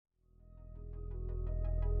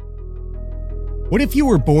What if you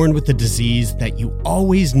were born with a disease that you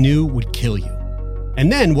always knew would kill you?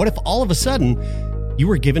 And then what if all of a sudden you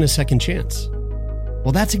were given a second chance?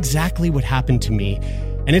 Well, that's exactly what happened to me.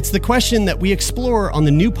 And it's the question that we explore on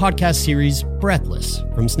the new podcast series, Breathless,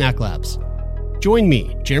 from Snack Labs. Join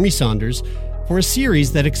me, Jeremy Saunders, for a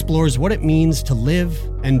series that explores what it means to live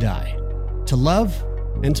and die, to love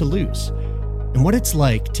and to lose, and what it's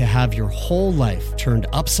like to have your whole life turned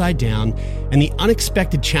upside down and the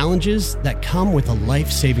unexpected challenges that come with a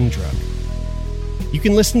life-saving drug. You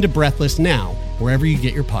can listen to Breathless now, wherever you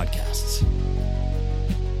get your podcasts.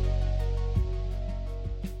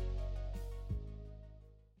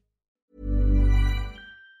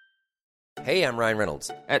 Hey, I'm Ryan Reynolds.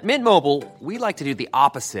 At Mint Mobile, we like to do the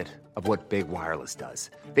opposite of what Big Wireless does.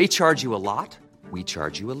 They charge you a lot, we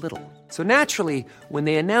charge you a little. So naturally, when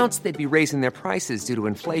they announced they'd be raising their prices due to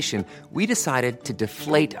inflation, we decided to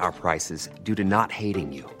deflate our prices due to not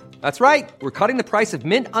hating you. That's right. We're cutting the price of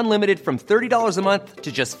Mint Unlimited from $30 a month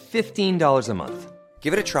to just $15 a month.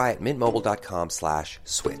 Give it a try at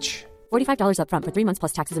mintmobile.com/switch. $45 up front for 3 months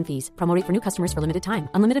plus taxes and fees. Promo rate for new customers for limited time.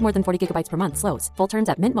 Unlimited more than 40 gigabytes per month. Slows full terms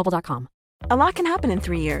at mintmobile.com. A lot can happen in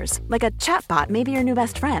 3 years, like a chatbot may be your new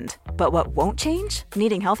best friend. But what won't change?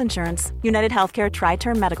 Needing health insurance. United Healthcare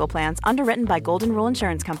Tri-Term Medical Plans, underwritten by Golden Rule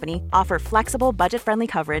Insurance Company, offer flexible, budget-friendly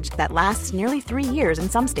coverage that lasts nearly 3 years in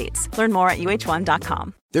some states. Learn more at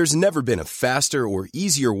uh1.com. There's never been a faster or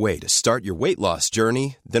easier way to start your weight loss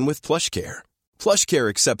journey than with PlushCare. PlushCare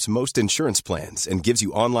accepts most insurance plans and gives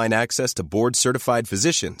you online access to board-certified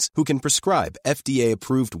physicians who can prescribe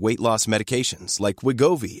FDA-approved weight loss medications like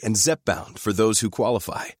Wegovy and Zepbound for those who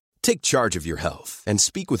qualify. Take charge of your health and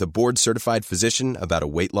speak with a board-certified physician about a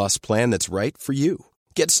weight loss plan that's right for you.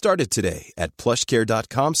 Get started today at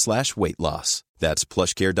plushcare.com/weight-loss. That's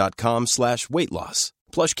plushcare.com/weight-loss.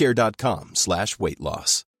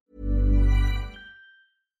 plushcare.com/weight-loss.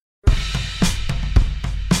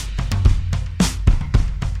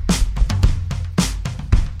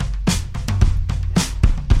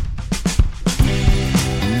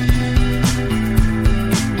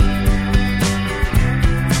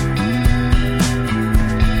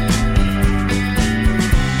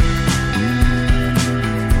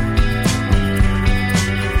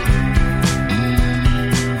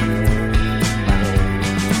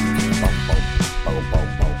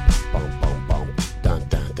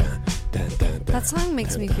 That song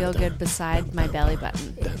makes me feel good beside my belly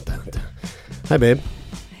button. Hi, babe.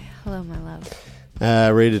 Hello, my love.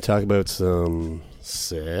 Ready to talk about some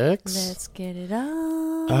sex? Let's get it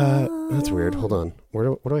on. That's weird. Hold on.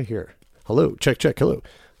 What do I hear? Hello? Check. Hello.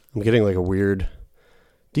 I'm getting like a weird...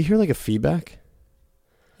 Do you hear like a feedback?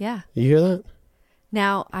 Yeah. You hear that?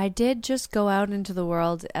 Now, I did just go out into the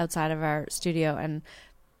world outside of our studio and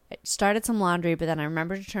started some laundry, but then I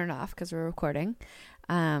remembered to turn it off because we're recording.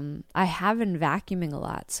 I have been vacuuming a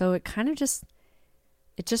lot, so it kind of just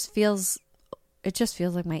feels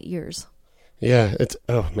like my ears. Yeah,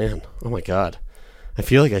 oh man. Oh my God. I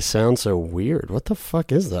feel like I sound so weird. What the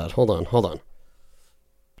fuck is that? Hold on. How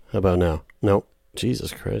about now? No.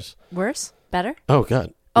 Jesus Christ. Worse? Better? Oh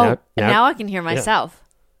God. Oh, now I can hear myself. Yeah.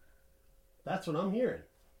 That's what I'm hearing.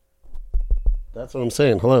 That's what I'm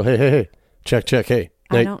saying. Hello. Hey. Check. Hey.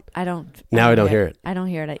 I don't hear it. I don't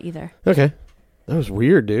hear it either. Okay. That was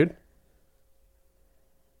weird, dude.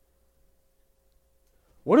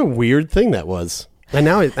 What a weird thing that was. And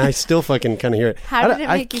now I still fucking kind of hear it. How did it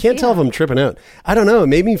make you I can't tell if I'm tripping out. I don't know. It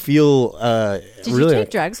made me feel Did really... you take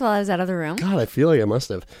drugs while I was out of the room? God, I feel like I must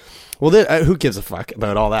have. Well, who gives a fuck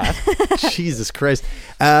about all that? Jesus Christ.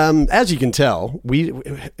 As you can tell,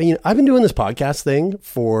 I've been doing this podcast thing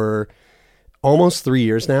for almost 3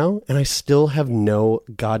 years now, and I still have no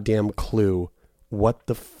goddamn clue what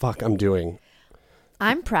the fuck I'm doing.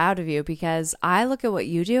 I'm proud of you because I look at what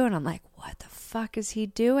you do and I'm like, what the fuck is he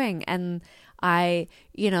doing? And the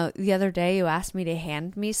other day you asked me to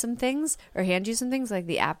hand you some things like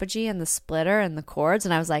the apogee and the splitter and the chords.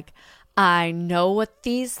 And I was like, I know what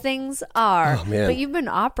these things are. Oh, man. But you've been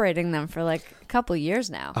operating them for like a couple years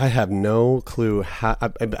now. I have no clue how.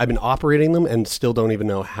 I've been operating them and still don't even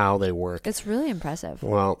know how they work. It's really impressive.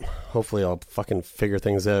 Well, hopefully I'll fucking figure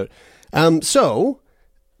things out. So,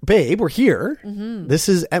 babe, we're here.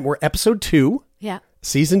 Mm-hmm. We're episode 2. Yeah.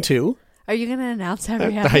 Season 2. Are you going to announce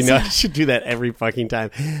every episode? I know. I should do that every fucking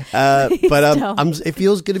time. But it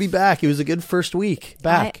feels good to be back. It was a good first week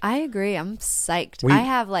back. I agree. I'm psyched. I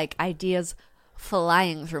have like ideas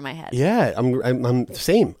flying through my head. Yeah, I'm the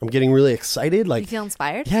same. I'm getting really excited. Like, you feel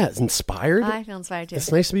inspired? Yeah, it's inspired. I feel inspired too.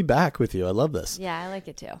 It's nice to be back with you. I love this. Yeah, I like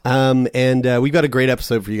it too. And we've got a great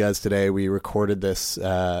episode for you guys today. We recorded this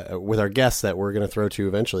with our guests that we're going to throw to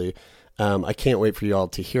eventually. I can't wait for you all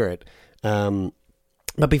to hear it.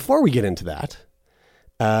 But before we get into that,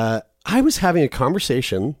 I was having a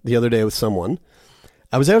conversation the other day with someone.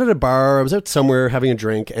 I was out at a bar, I was out somewhere having a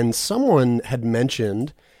drink, and someone had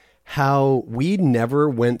mentioned how we never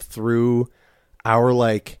went through our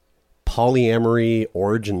like polyamory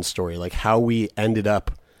origin story, like how we ended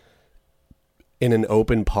up in an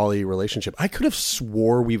open poly relationship. I could have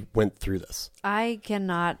swore we went through this. I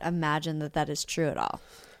cannot imagine that is true at all.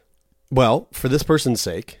 Well, for this person's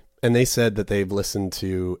sake, and they said that they've listened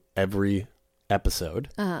to every episode,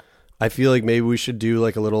 I feel like maybe we should do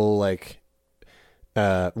like a little like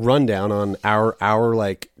rundown on our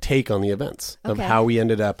like take on the events of how we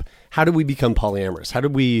ended up. How did we become polyamorous? How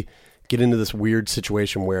did we get into this weird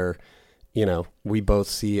situation where, you know, we both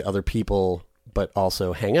see other people but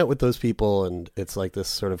also hang out with those people, and it's like this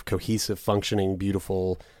sort of cohesive, functioning,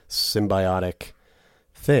 beautiful, symbiotic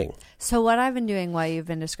thing. So what I've been doing while you've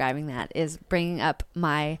been describing that is bringing up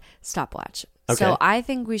my stopwatch. Okay. So I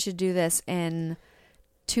think we should do this in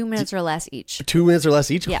 2 minutes or less each. 2 minutes or less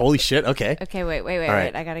each? Yeah. Holy shit. Okay. Okay, wait. All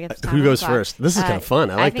right. I got to get the time Who on the goes clock. first? This is kind of fun.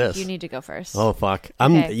 I like think this. You need to go first. Oh, fuck.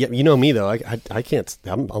 Okay. You know me, though. I can't.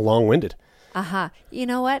 I'm long-winded. You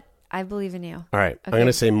know what? I believe in you. All right. I'm Okay. going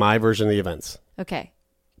to say my version of the events. Okay.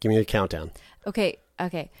 Give me a countdown. Okay.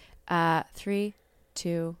 3,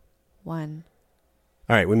 2, 1.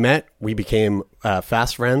 All right. We met. We became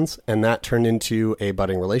fast friends, and that turned into a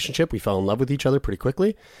budding relationship. We fell in love with each other pretty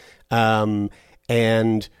quickly.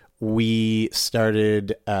 And we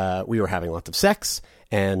started, we were having lots of sex,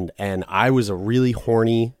 and I was a really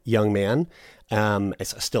horny young man. I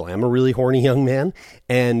still am a really horny young man.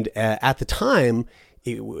 And at the time,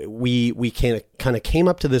 we kind of came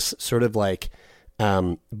up to this sort of like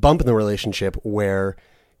bump in the relationship where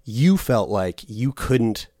you felt like you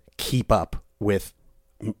couldn't keep up with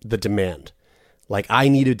the demand. Like I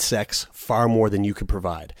needed sex far more than you could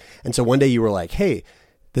provide. And so one day you were like, hey,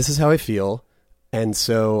 this is how I feel. And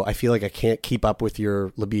so I feel like I can't keep up with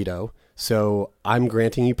your libido. So I'm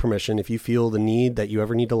granting you permission. If you feel the need that you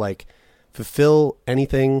ever need to like fulfill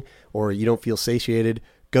anything, or you don't feel satiated,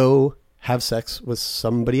 go have sex with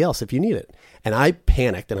somebody else if you need it. And I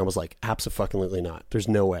panicked and I was like, abso-fucking-lutely not. There's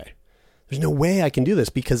no way. There's no way I can do this,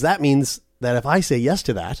 because that means that if I say yes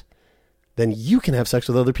to that, then you can have sex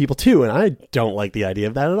with other people too. And I don't like the idea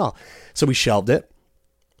of that at all. So we shelved it.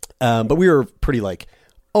 But we were pretty like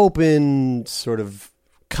open sort of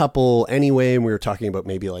couple anyway. And we were talking about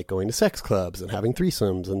maybe like going to sex clubs and having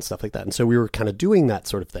threesomes and stuff like that. And so we were kind of doing that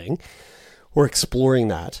sort of thing. We're exploring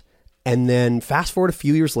that. And then fast forward a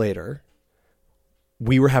few years later,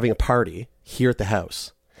 we were having a party here at the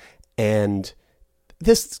house. And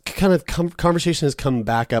this kind of conversation has come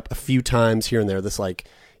back up a few times here and there. This like,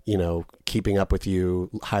 you know, keeping up with you,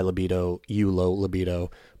 high libido, you low libido,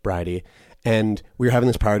 bridey. And we were having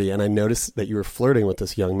this party, and I noticed that you were flirting with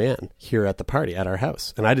this young man here at the party at our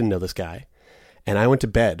house. And I didn't know this guy. And I went to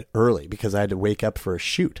bed early because I had to wake up for a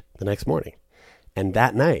shoot the next morning. And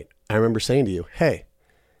that night, I remember saying to you, hey,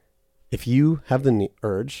 if you have the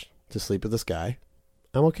urge to sleep with this guy,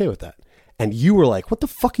 I'm okay with that. And you were like, what the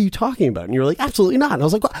fuck are you talking about? And you were like, absolutely not. And I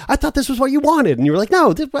was like, well, I thought this was what you wanted. And you were like,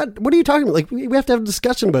 no, what are you talking about? Like, we have to have a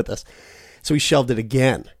discussion about this. So we shelved it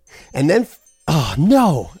again. And then, oh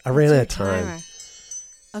no, I ran out of time.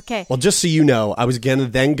 Okay. Well, just so you know, I was going to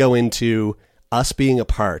then go into us being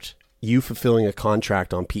apart, you fulfilling a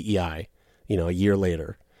contract on PEI, you know, a year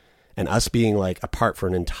later, and us being like apart for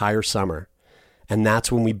an entire summer. And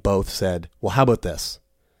that's when we both said, well, how about this?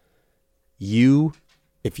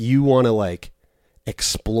 If you want to like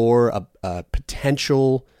explore a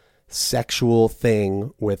potential sexual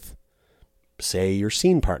thing with, say, your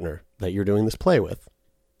scene partner that you're doing this play with,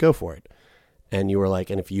 go for it. And you were like,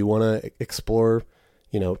 and if you want to explore,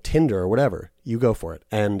 you know, Tinder or whatever, you go for it.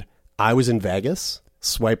 And I was in Vegas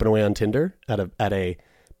swiping away on Tinder at a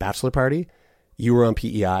bachelor party. You were on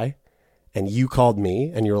PEI, and you called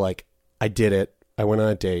me and you were like, I did it. I went on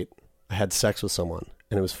a date. I had sex with someone,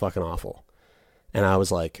 and it was fucking awful. And I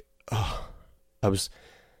was like, oh, I was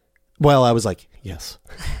like, yes.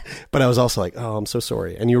 But I was also like, oh, I'm so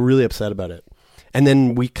sorry. And you were really upset about it. And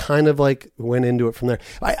then we kind of like went into it from there.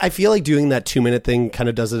 I feel like doing that 2-minute thing kind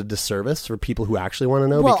of does it a disservice for people who actually want to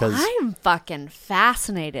know. Well, because I'm fucking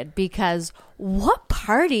fascinated, because what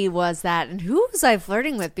party was that, and who was I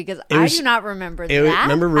flirting with? Because I do not remember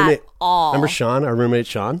that at all. Remember Sean, our roommate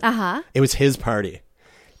Sean? Uh-huh. It was his party.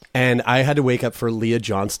 And I had to wake up for Leah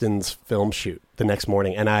Johnston's film shoot the next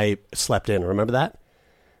morning, and I slept in. Remember that?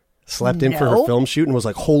 Slept in for her film shoot and was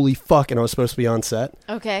like, holy fuck, and I was supposed to be on set.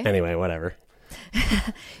 Okay. Anyway, whatever.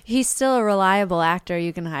 He's still a reliable actor.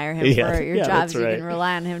 You can hire him for your jobs. You can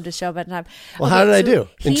rely on him to show up at time. Well, how did I do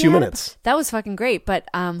in 2 minutes? That was fucking great. But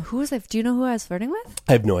who was I? Do you know who I was flirting with?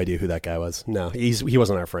 I have no idea who that guy was. No, he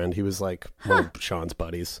wasn't our friend. He was like one of Sean's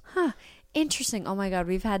buddies. Huh. Interesting. Oh my God,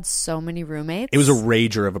 we've had so many roommates. It was a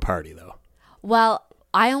rager of a party, though. Well,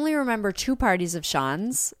 I only remember 2 parties of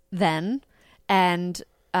Sean's then, and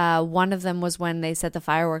one of them was when they set the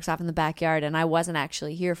fireworks off in the backyard, and I wasn't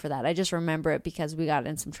actually here for that. I just remember it because we got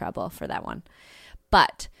in some trouble for that one.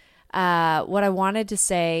 But what I wanted to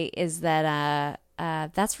say is that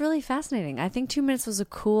that's really fascinating. I think 2 minutes was a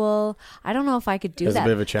cool. I don't know if I could do that. It was a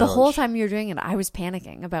bit of a challenge. The whole time you were doing it, I was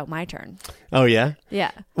panicking about my turn. Oh yeah,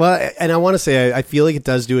 yeah. Well, and I want to say I feel like it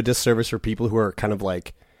does do a disservice for people who are kind of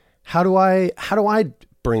like, how do I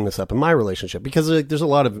bring this up in my relationship? Because there's a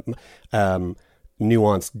lot of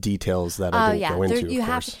nuanced details that I didn't go into. You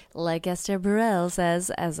have, like Esther Burrell says,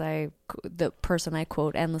 the person I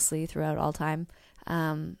quote endlessly throughout all time.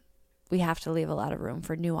 We have to leave a lot of room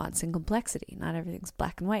for nuance and complexity. Not everything's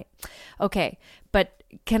black and white. Okay, but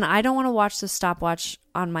I don't want to watch the stopwatch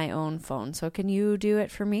on my own phone, so can you do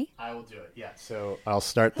it for me? I will do it, yeah. So I'll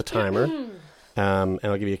start the timer, and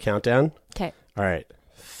I'll give you a countdown. Okay. All right.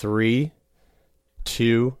 3,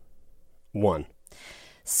 2, 1.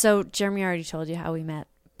 So Jeremy already told you how we met,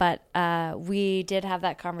 but we did have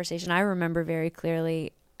that conversation. I remember very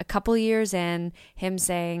clearly a couple years in, him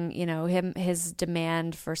saying, his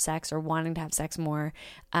demand for sex or wanting to have sex more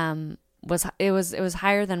was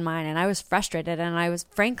higher than mine, and I was frustrated, and I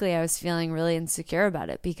was feeling really insecure about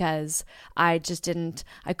it because I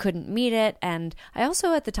couldn't meet it, and I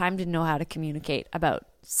also at the time didn't know how to communicate about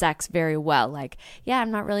sex very well. Like, yeah,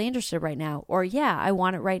 I'm not really interested right now, or yeah, I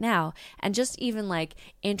want it right now, and just even like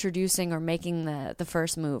introducing or making the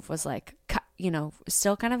first move was like,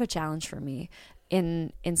 still kind of a challenge for me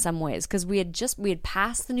in some ways, because we had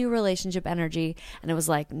passed the new relationship energy, and it was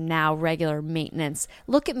like now regular maintenance.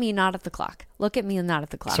 Look at me, not at the clock. Look at me and not at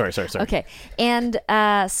the clock. Sorry. Okay. And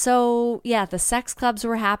so yeah, the sex clubs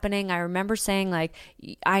were happening. I remember saying like,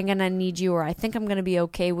 I'm gonna need you, or I think I'm gonna be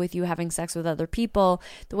okay with you having sex with other people.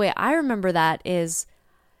 The way I remember that is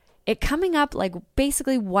it coming up like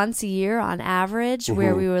basically once a year on average,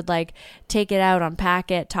 where we would like take it out,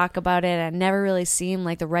 unpack it, talk about it, and never really seemed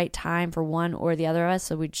like the right time for one or the other of us,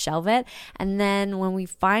 so we'd shelve it. And then when we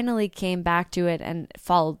finally came back to it and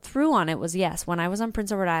followed through on it was, yes, when I was on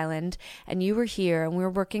Prince Edward Island and you were here and we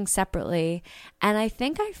were working separately, and I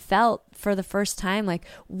think I felt for the first time like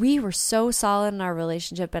we were so solid in our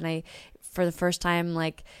relationship, and for the first time,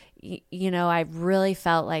 like, I really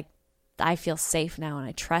felt like I feel safe now, and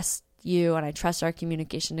I trust you, and I trust our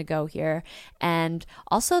communication to go here. And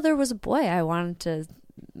also there was a boy I wanted to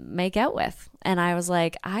make out with, and I was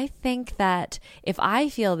like, I think that if I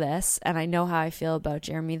feel this and I know how I feel about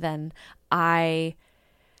Jeremy, then I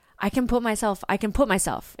can put myself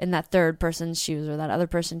in that third person's shoes or that other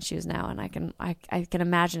person's shoes now, and I can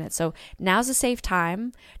imagine it. So now's a safe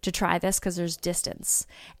time to try this because there's distance,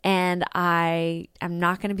 and I am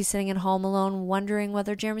not going to be sitting at home alone wondering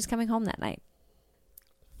whether Jeremy's coming home that night.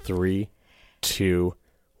 3, 2,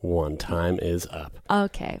 1. Time is up.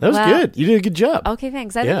 Okay, that was good. You did a good job. Okay,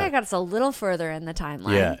 thanks. I think I got us a little further in the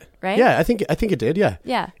timeline. Yeah. Right. Yeah, I think it did. Yeah.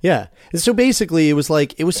 Yeah. And so basically, it was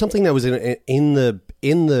something that was in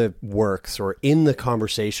the works, or in the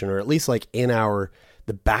conversation, or at least like in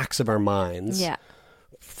the backs of our minds. Yeah.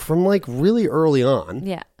 From like really early on.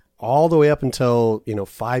 Yeah. All the way up until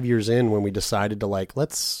 5 years in, when we decided to like,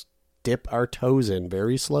 let's dip our toes in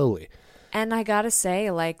very slowly. And I gotta say,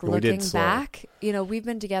 like, looking back, we've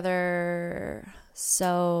been together.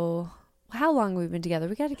 So how long have we been together?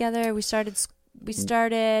 We got together. We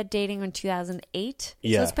started dating in 2008.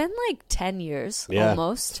 Yeah. So it's been like 10 years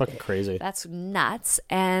almost. It's fucking crazy. That's nuts.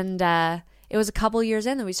 And it was a couple years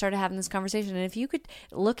in that we started having this conversation. And if you could,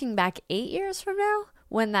 looking back 8 years from now,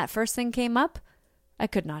 when that first thing came up, I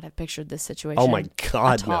could not have pictured this situation. Oh my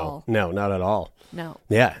God, no. No, not at all. No.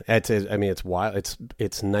 Yeah, it's wild.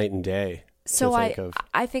 It's night and day. So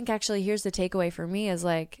I think actually here's the takeaway for me is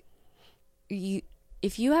like,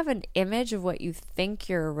 if you have an image of what you think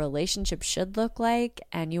your relationship should look like,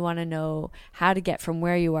 and you want to know how to get from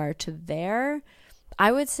where you are to there,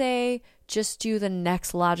 I would say just do the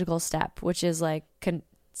next logical step, which is like,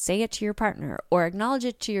 say it to your partner, or acknowledge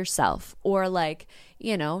it to yourself, or like,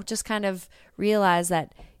 just kind of realize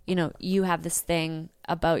that, you have this thing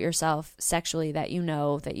about yourself sexually that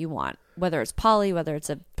that you want, whether it's poly, whether it's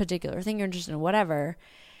a particular thing you're interested in, whatever,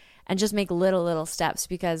 and just make little steps,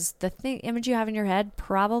 because the image you have in your head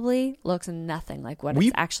probably looks nothing like what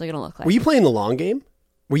it's actually going to look like. Were you playing the long game?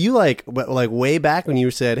 Were you like way back when you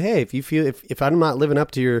said, hey, if you feel if I'm not living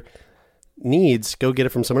up to your needs, go get it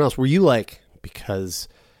from someone else? Were you like, because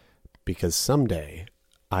someday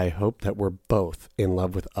I hope that we're both in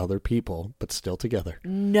love with other people, but still together?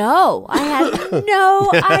 No, I had no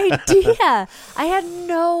idea. I had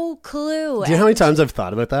no clue. Do you know how many times I've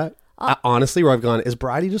thought about that? Honestly, where I've gone, is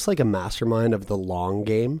Bridie just like a mastermind of the long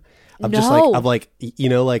game? Of just No. you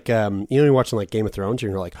know, you're watching like Game of Thrones and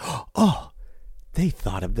you're like, oh, they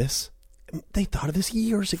thought of this. They thought of this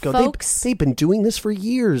years ago. Folks. They've been doing this for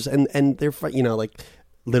years, and they're, you know, like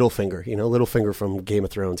Littlefinger from Game of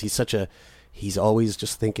Thrones. He's always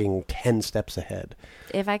just thinking 10 steps ahead.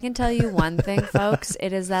 If I can tell you one thing, folks,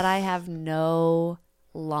 it is that I have no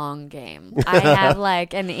long game. I have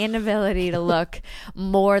like an inability to look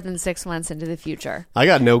more than 6 months into the future. I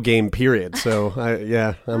got no game, period. So I'm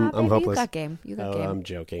Baby, hopeless. You got game. You got game. I'm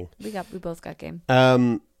joking. We both got game.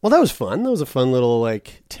 Well, that was fun. That was a fun little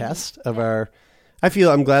like test of our.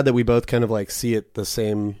 I'm glad that we both kind of like see it the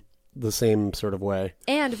same sort of way.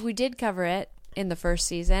 And if we did cover it in the first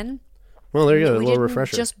season, well, there you go. A we little didn't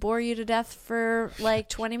refresher. just bore you to death for like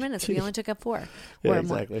 20 minutes. We only took up 4. Yeah, or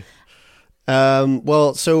exactly.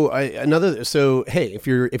 Well, so hey, if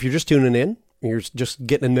you're just tuning in, you're just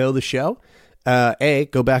getting to know the show.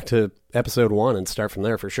 Go back to episode 1 and start from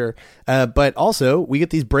there for sure. But also, we get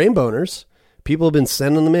these brain boners. People have been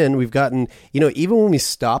sending them in. We've gotten, even when we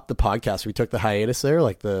stopped the podcast, we took the hiatus there,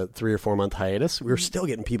 like the 3 or 4 month hiatus. We were still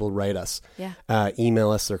getting people write us,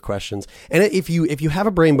 email us their questions. And if you have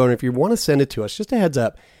a brain boner, if you want to send it to us, just a heads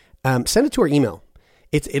up, send it to our email.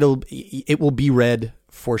 It will be read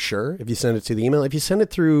for sure if you send it to the email. If you send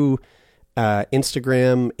it through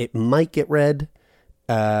Instagram, it might get read.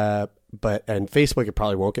 And Facebook, it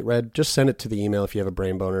probably won't get read. Just send it to the email if you have a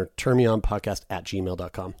brain boner.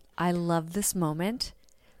 turnmeonpodcast@gmail.com. I love this moment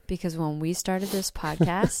because when we started this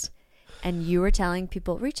podcast and you were telling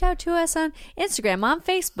people, reach out to us on Instagram, on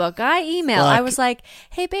Facebook, email. I was like,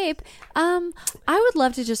 hey, babe, I would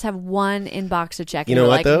love to just have one inbox to check. You know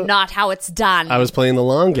what, though? Not how it's done. I was playing the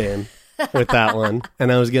long game with that one.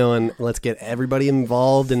 And I was going, let's get everybody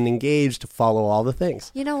involved and engaged to follow all the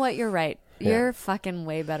things. You know what? You're right. You're fucking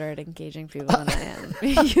way better at engaging people than I am.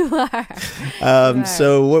 You are.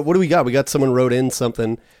 So what do we got? We got someone wrote in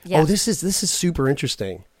something. Yeah. Oh, this is super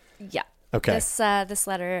interesting. Yeah. Okay. This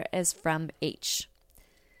letter is from H.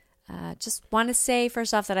 Just want to say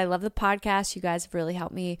first off that I love the podcast. You guys have really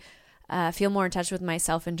helped me feel more in touch with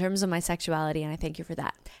myself in terms of my sexuality, and I thank you for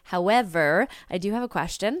that. However, I do have a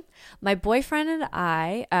question. My boyfriend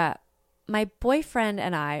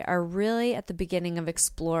and I are really at the beginning of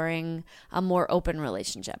exploring a more open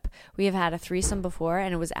relationship. We have had a threesome before,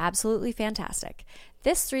 and it was absolutely fantastic.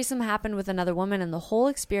 This threesome happened with another woman, and the whole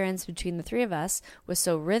experience between the 3 of us was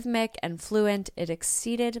so rhythmic and fluent, it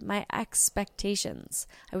exceeded my expectations.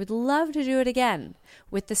 I would love to do it again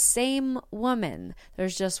with the same woman.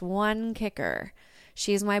 There's just one kicker.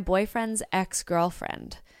 She is my boyfriend's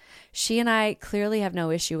ex-girlfriend. She and I clearly have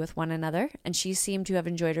no issue with one another, and she seemed to have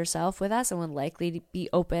enjoyed herself with us and would likely be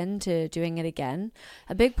open to doing it again.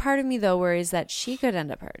 A big part of me, though, worries that she could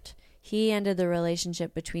end up hurt. He ended the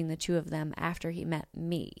relationship between the 2 of them after he met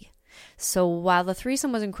me. So while the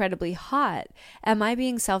threesome was incredibly hot, am I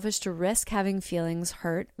being selfish to risk having feelings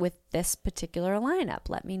hurt with this particular lineup?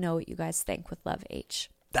 Let me know what you guys think. With love, H.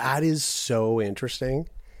 That is so interesting.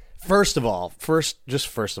 First of all,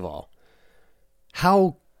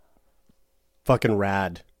 how fucking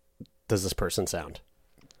rad does this person sound?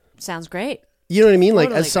 Sounds great. You know what I mean? Like,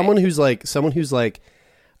 Totally as someone great.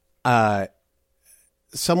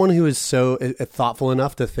 someone who is so thoughtful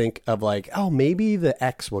enough to think of like, oh, maybe the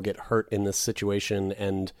ex will get hurt in this situation,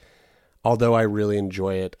 and although I really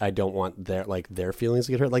enjoy it, I don't want their feelings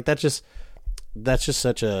to get hurt. Like, that's just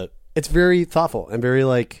such a, it's very thoughtful and very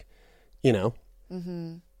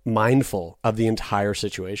mindful of the entire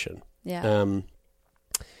situation. Yeah.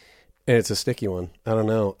 And it's a sticky one. I don't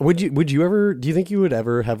know. Would you ever, do you think you would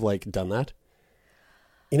ever have done that?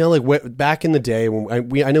 Back in the day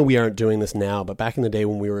when I know we aren't doing this now, but back in the day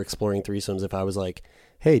when we were exploring threesomes, if I was like,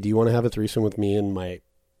 hey, do you want to have a threesome with me and my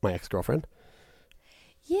ex-girlfriend?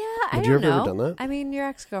 Yeah, Would I you don't have know. ever done that? I mean, your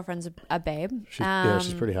ex-girlfriend's a babe.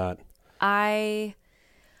 She's pretty hot. I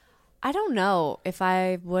don't know if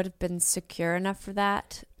I would have been secure enough for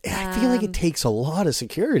that. I feel like it takes a lot of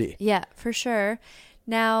security. Yeah, for sure.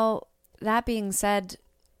 Now, that being said,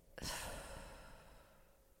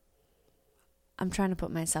 I'm trying to put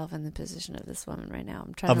myself in the position of this woman right now.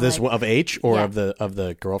 I'm trying of H or Yeah. of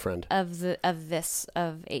the girlfriend of H,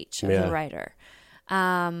 of Yeah. the writer.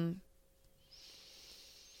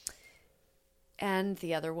 And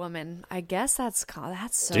the other woman. I guess that's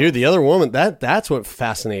so. Dude, the other woman, that's what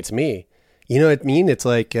fascinates me. You know what I mean? It's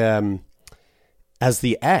like, as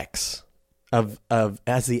the ex, I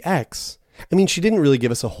mean, she didn't really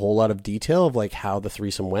give us a whole lot of detail of like how the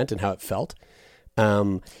threesome went and how it felt.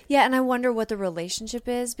 Yeah, and I wonder what the relationship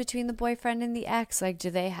is between the boyfriend and the ex. Like, do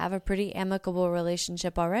they have a pretty amicable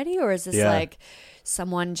relationship already? Or is this like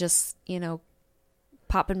someone just,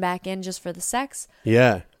 popping back in just for the sex?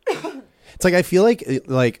 Yeah. It's like, I feel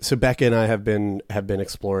like, so Becca and I have been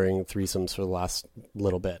exploring threesomes for the last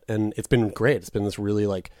little bit, and it's been great. It's been this really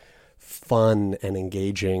like fun and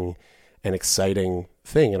engaging and exciting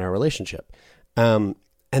thing in our relationship. And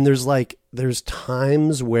there's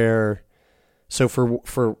times where, so for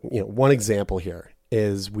one example here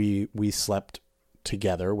is we slept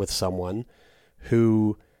together with someone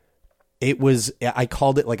who I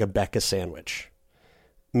called it like a Becca sandwich.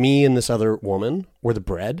 Me and this other woman were the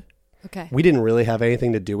bread. Okay. We didn't really have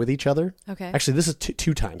anything to do with each other. Okay. Actually, this is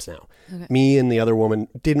two times now. Okay. Me and the other woman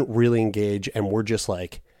didn't really engage, and we're just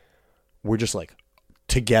like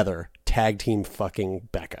together, tag team fucking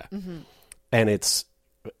Becca. Mm-hmm. And it's,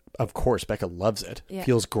 of course, Becca loves it. Yeah.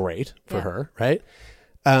 Feels great for her, right?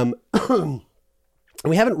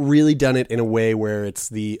 We haven't really done it in a way where it's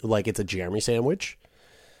it's a Jeremy sandwich,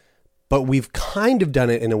 but we've kind of done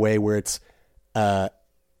it in a way where it's the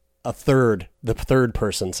third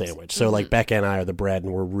person sandwich. So like Becca and I are the bread,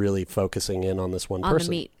 and we're really focusing in on this one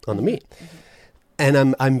person. On the meat. Mm-hmm.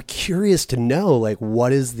 And I'm curious to know, like,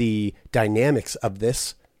 what is the dynamics of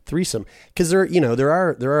this threesome? Because there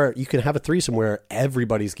are you can have a threesome where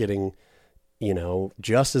everybody's getting,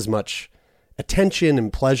 just as much attention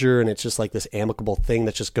and pleasure, and it's just like this amicable thing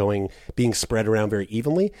that's just being spread around very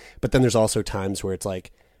evenly. But then there's also times where it's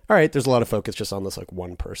like, all right, there's a lot of focus just on this like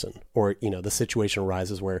one person, or the situation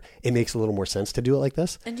arises where it makes a little more sense to do it like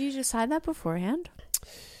this. And do you decide that beforehand?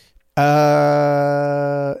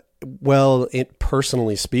 Well,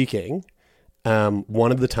 personally speaking,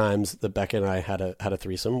 one of the times that Becca and I had a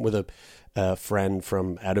threesome with a friend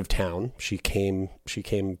from out of town. She came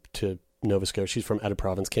to Nova Scotia. She's from out of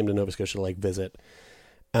province. Came to Nova Scotia to like visit.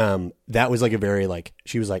 That was like a very like,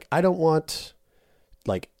 she was like, I don't want.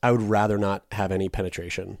 Like, I would rather not have any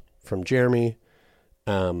penetration from Jeremy.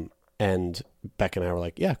 And Becca and I were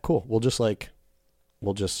like, yeah, cool. We'll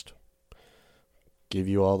just give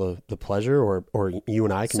you all the pleasure, or you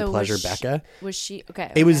and I can pleasure Becca. Was she,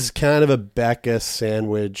 okay. It was kind of a Becca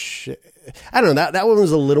sandwich. I don't know. That one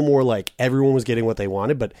was a little more like everyone was getting what they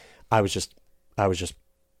wanted, but I was just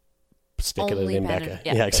sticking Only it in Becca.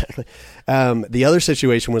 Becca. Yeah, exactly. The other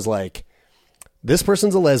situation was like, this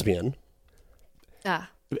person's a lesbian.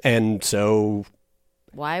 And so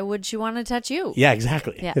why would she want to touch you? Yeah,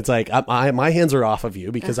 exactly. Yeah. It's like my hands are off of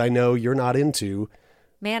you because I know you're not into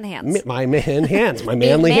man hands. My man hands, my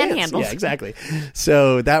manly hands. Handles. Yeah, exactly.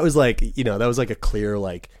 So that was like, that was like a clear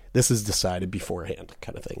like, this is decided beforehand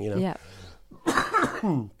kind of thing,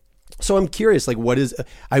 Yeah. So I'm curious, like,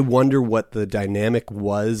 I wonder what the dynamic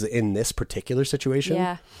was in this particular situation.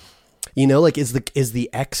 Yeah. Like, is the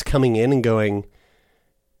ex coming in and going?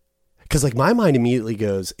 Because like my mind immediately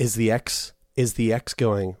goes, is the ex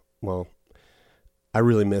going, well, I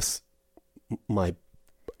really miss my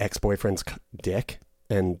ex-boyfriend's dick,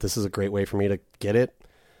 and this is a great way for me to get it.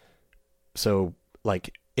 So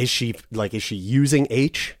like, is she using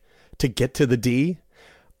H to get to the D,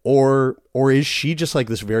 or is she just like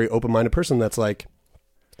this very open-minded person that's like,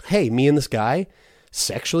 hey, me and this guy,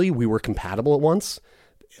 sexually, we were compatible at once.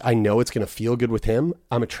 I know it's going to feel good with him.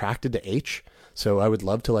 I'm attracted to H. So I would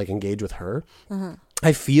love to like engage with her. Uh-huh.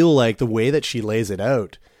 I feel like the way that she lays it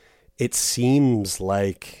out, it seems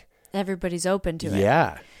like everybody's open to it.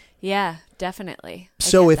 Yeah. Yeah, definitely.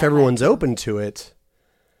 So if everyone's open to it,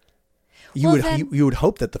 you would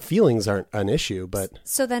hope that the feelings aren't an issue. But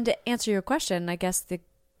so then to answer your question, I guess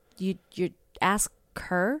you ask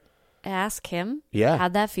her, ask him. Yeah.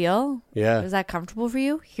 How'd that feel? Yeah. Is that comfortable for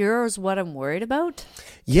you? Here's what I'm worried about.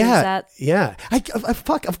 Yeah. Yeah.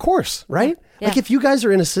 Of course. Right. Yeah. Like if you guys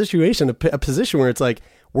are in a situation, a position where it's like,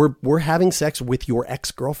 we're having sex with your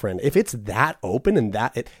ex-girlfriend. If it's that open and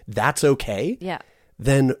that's okay. Yeah.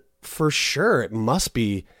 Then for sure it must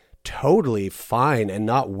be totally fine and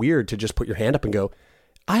not weird to just put your hand up and go,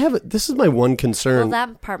 this is my one concern. Well,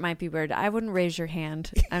 that part might be weird. I wouldn't raise your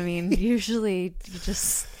hand. I mean, usually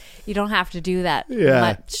you don't have to do that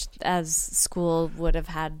much as school would have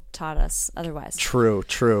taught us otherwise.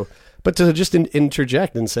 True. But to just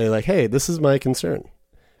interject and say like, hey, this is my concern.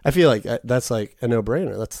 I feel like that's like a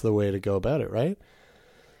no-brainer. That's the way to go about it, right?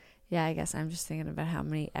 Yeah, I guess I'm just thinking about how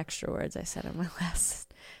many extra words I said in my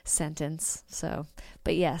last sentence. So,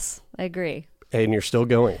 but yes, I agree. and you're still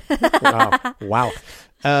going. Wow.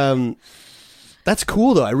 That's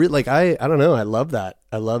cool though. I really like. I don't know. I love that.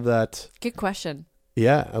 I love that. Good question.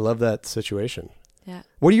 Yeah, I love that situation. Yeah.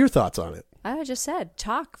 What are your thoughts on it? I just said,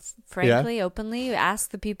 talk frankly, openly. Ask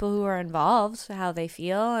the people who are involved how they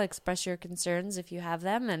feel. Express your concerns if you have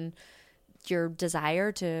them, and your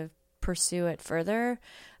desire to pursue it further.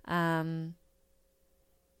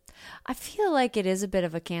 I feel like it is a bit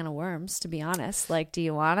of a can of worms, to be honest. Like, do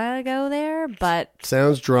you want to go there? But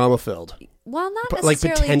sounds drama filled. Well, not But,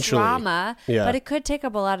 necessarily like, potentially. drama, Yeah. but it could take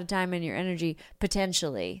up a lot of time and your energy,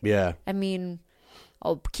 potentially. Yeah. I mean,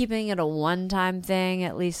 keeping it a one-time thing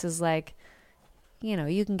at least is like, you know,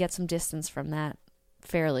 you can get some distance from that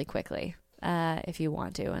fairly quickly if you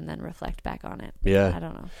want to, and then reflect back on it. Yeah. I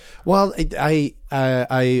don't know. Well,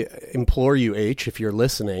 I implore you, H, if you're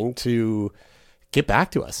listening, to get back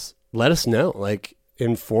to us. Let us know. Like,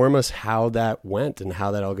 inform us how that went and how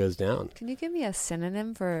that all goes down. Can you give me a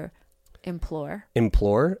synonym for implore?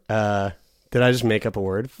 Implore? Did I just make up a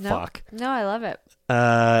word? No. Fuck. No, I love it.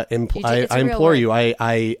 I it's a real implore word. you.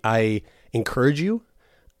 I encourage you.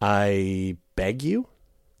 I beg you.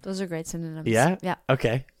 Those are great synonyms. Yeah? Yeah.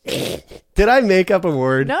 Okay. Did I make up a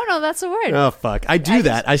word? No, that's a word. Oh fuck! I do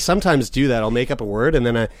that. I sometimes do that. I'll make up a word, and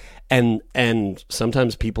then and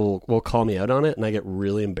sometimes people will call me out on it, and I get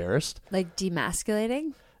really embarrassed. Like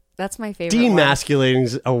demasculating? That's my favorite one.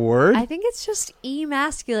 Demasculating's a word. I think it's just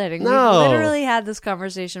emasculating. No. We've literally had this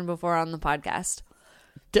conversation before on the podcast.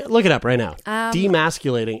 Look it up right now.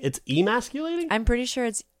 Demasculating. It's emasculating. I'm pretty sure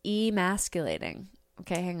it's emasculating.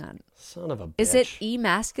 Okay, hang on. Son of a bitch. Is it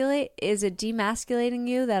emasculate? Is it demasculating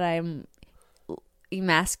you that I'm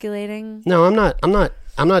emasculating? No, I'm not. I'm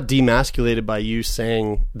not demasculated by you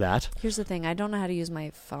saying that. Here's the thing. I don't know how to use my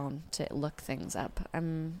phone to look things up.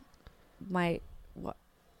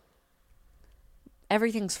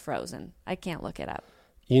 Everything's frozen. I can't look it up.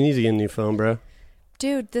 You need to get a new phone, bro.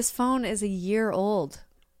 Dude, this phone is a year old.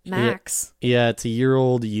 Max. Yeah, it's a year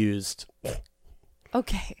old used.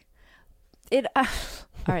 Okay. All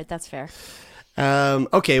right, that's fair.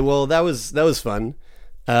 Okay, well that was fun.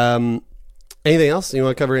 Anything else? You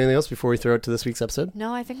want to cover anything else before we throw it to this week's episode?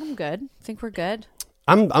 No, I think I'm good. I think we're good.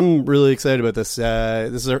 I'm really excited about this.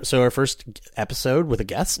 This is our first episode with a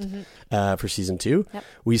guest for season 2. Yep.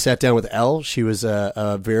 We sat down with Elle. She was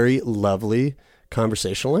a very lovely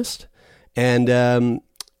conversationalist, and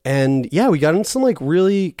yeah, we got into some like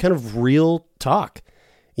really kind of real talk.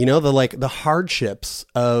 You know, the hardships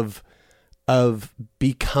of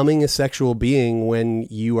becoming a sexual being when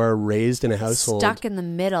you are raised in a household Stuck in the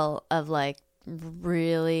middle of like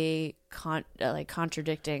really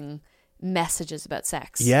contradicting messages about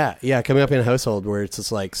sex. Yeah, coming up in a household where it's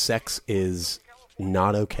just like sex is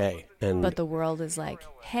not okay, and But the world is like,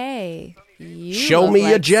 hey, you show look me like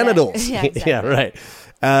your genitals. sex. Yeah, exactly. Yeah,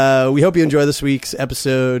 right. We hope you enjoy this week's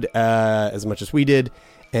episode as much as we did.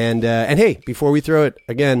 And hey, before we throw it,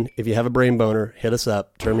 again, if you have a brain boner, hit us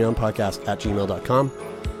up, turnmeonpodcast@gmail.com.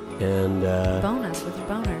 And Bone us with your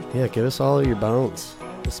boner. yeah, give us all your bones.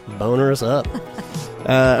 Just boner us up.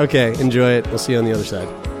 Okay, enjoy it. We'll see you on the other side.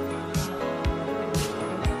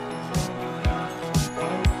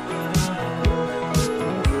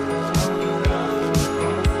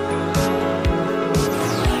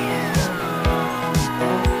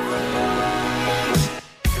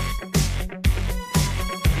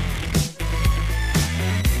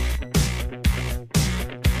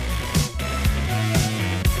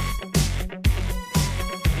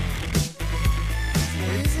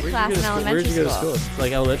 Class in elementary Where'd you go to school. school?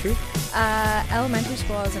 Like elementary? Elementary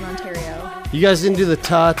school is in Ontario. You guys didn't do the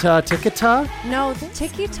ta-ta-ticka-ta? No,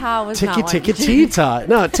 Tiki Ta was Tiki not tiki one. tee-ta.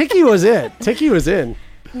 No, Tiki was it. Tiki was in.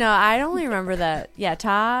 No, I only remember that. Yeah,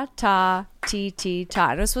 ta ta ti ti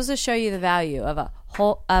ta. It was supposed to show you the value of a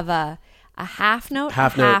whole of a half note,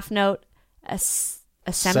 Half a note. half note, a semi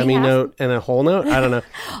Semi-note and a whole note? I don't know.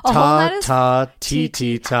 A whole note is-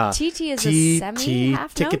 Ta-ta-ti-ti-ta. Ti-ti is a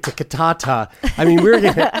semi-half note? Ticka-ticka-ta-ta. I mean, we're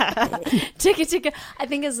going Ticka ticka. I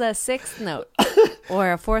think is a sixth note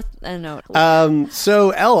or a fourth note. So,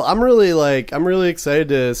 Elle, I'm really excited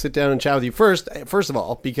to sit down and chat with you. First of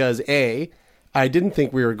all, because I didn't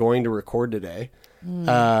think we were going to record today.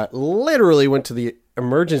 Literally went to the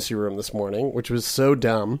emergency room this morning, which was so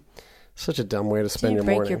dumb. Such a dumb way to Did spend you your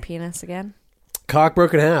break morning. your penis again? Cock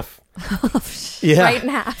broke in half. Yeah. Right in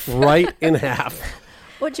half. Right in half.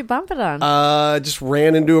 What'd you bump it on? Just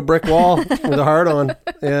ran into a brick wall with a hard on.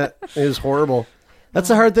 Yeah, it was horrible. That's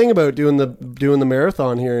the hard thing about doing the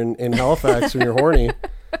marathon here in Halifax when you're horny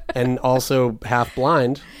and also half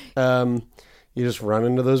blind. You just run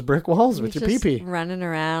into those brick walls with your Just pee-pee. running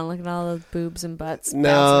around, looking at all those boobs and butts. No,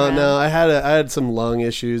 bouncing no, around. I had some lung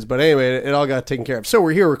issues, but anyway, it all got taken care of. So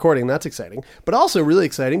we're here recording. That's exciting, but also really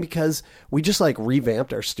exciting because we just like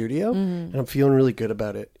revamped our studio, and I'm feeling really good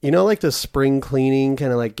about it. You know, like the spring cleaning,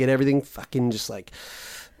 kind of like get everything fucking just like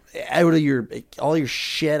out of all your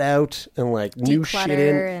shit out and like new shit in,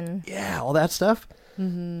 Declutter and- yeah, all that stuff.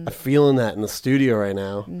 I'm feeling that in the studio right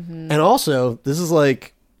now, and also this is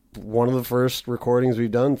like one of the first recordings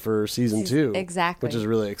we've done for season 2. Exactly. Which is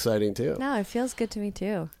really exciting too. No, it feels good to me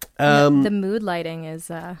too. The mood lighting is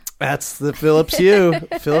That's the Philips Hue.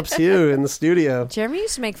 Philips Hue in the studio. Jeremy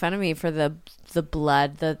used to make fun of me for the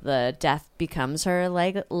blood that the death becomes her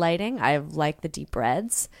lighting. I like the deep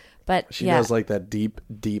reds, but She yeah, does like that deep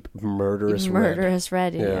murderous red.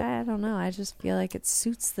 red. Yeah. Yeah, I don't know. I just feel like it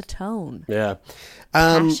suits the tone. Yeah.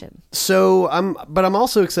 Passion. So I'm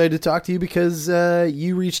also excited to talk to you because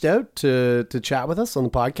you reached out to chat with us on the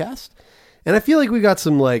podcast. And I feel like we got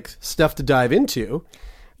some like stuff to dive into.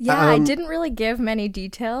 I didn't really give many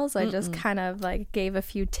details. I just kind of like gave a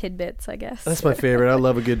few tidbits, I guess. That's my favorite. I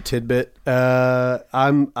love a good tidbit.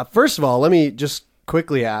 I'm first of all, let me just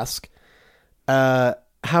quickly ask,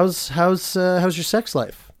 how's your sex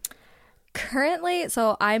life? Currently,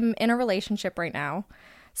 so I'm in a relationship right now.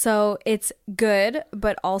 So it's good,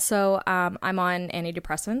 but also I'm on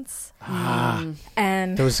antidepressants.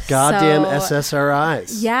 And Those goddamn so-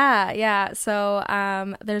 SSRIs. Yeah.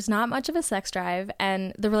 So there's not much of a sex drive,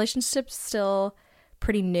 and the relationship's still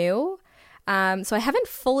pretty new. So I haven't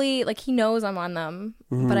fully, like, he knows I'm on them,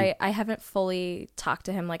 but I haven't fully talked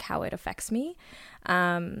to him like how it affects me.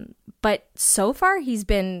 But so far he's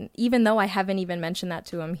been, even though I haven't even mentioned that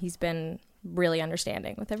to him, he's been really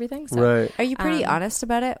understanding with everything. So, Right. Are you pretty honest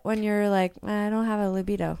about it when you're like, I don't have a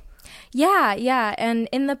libido? Yeah. And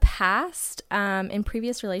in the past, in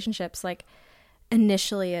previous relationships, like,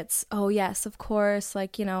 initially it's, oh yes, of course,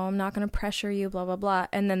 like, you know, I'm not going to pressure you, blah blah blah,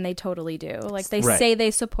 and then they totally do. Like, they Right. say they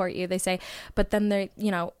support you, they say, but then they, you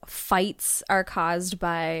know, fights are caused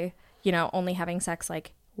by, you know, only having sex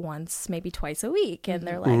like once, maybe twice a week, and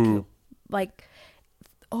they're like,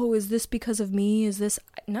 oh, is this because of me? Is this,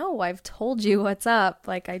 no, I've told you what's up,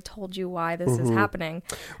 like, I told you why this is happening.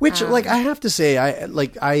 Which, like, I have to say,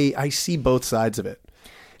 I see both sides of it,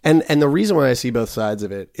 and the reason why I see both sides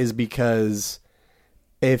of it is because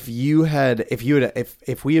if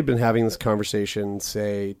we had been having this conversation,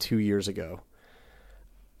 say 2 years ago,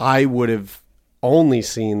 I would have only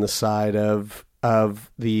seen the side of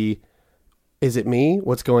the, is it me?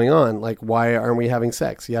 What's going on? Like, why aren't we having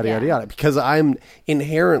sex? Yada, yada, yada. Because I'm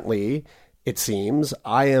inherently, it seems,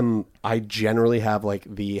 I generally have like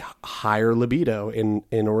the higher libido in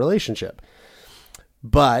a relationship.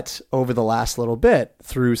 But over the last little bit,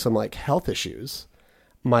 through some like health issues,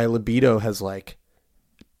 my libido has like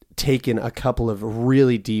taken a couple of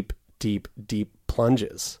really deep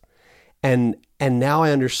plunges. And now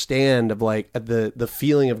I understand of like the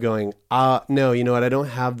feeling of going, no, you know what? I don't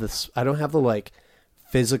have the like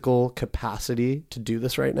physical capacity to do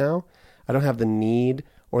this right now. I don't have the need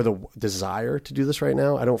or the desire to do this right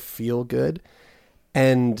now. I don't feel good.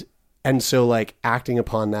 And so like acting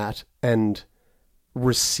upon that and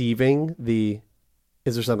receiving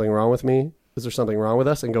is there something wrong with me? Is there something wrong with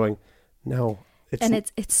us? And going, no.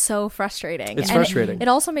 It's so frustrating. It's and frustrating. It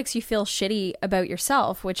also makes you feel shitty about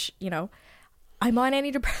yourself, which, you know, I'm on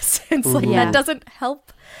antidepressants. Like, that doesn't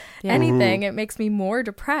help anything. It makes me more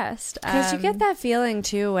depressed. Because you get that feeling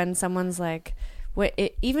too when someone's like,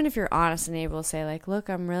 even if you're honest and able to say like, look,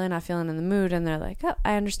 I'm really not feeling in the mood, and they're like, oh,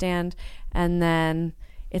 I understand, and then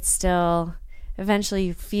it's still, eventually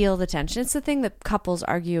you feel the tension. It's the thing that couples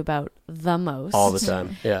argue about the most all the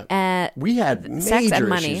time. Yeah. We had sex and major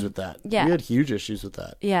money. issues with that. Yeah. We had huge issues with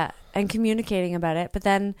that. Yeah, and communicating about it. But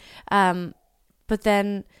then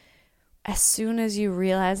as soon as you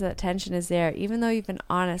realize that tension is there, even though you've been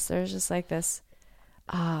honest, there's just like this,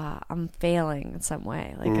 I'm failing in some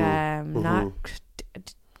way. Like I'm not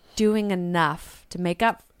doing enough to make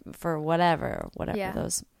up for whatever Yeah.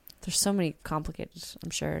 those. There's so many complicated,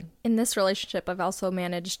 I'm sure. In this relationship, I've also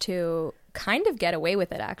managed to kind of get away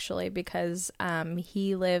with it, actually, because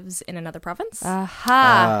he lives in another province.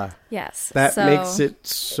 Aha. Yes. That so, makes it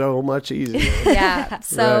so much easier. Yeah.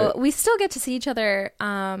 So Right. we still get to see each other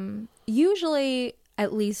usually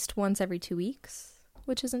at least once every 2 weeks,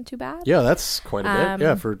 which isn't too bad. Yeah, that's quite a bit.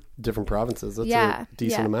 Yeah, for different provinces. That's a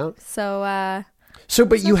decent amount. So,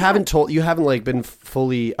 But you haven't like been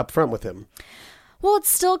fully upfront with him. well, it's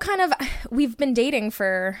still kind of, we've been dating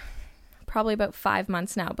for probably about 5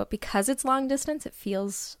 months now, but because it's long distance, it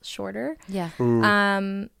feels shorter. Yeah.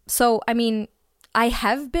 So, I mean, I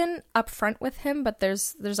have been upfront with him, but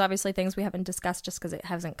there's obviously things we haven't discussed just because it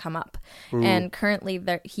hasn't come up. And currently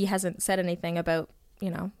he hasn't said anything about,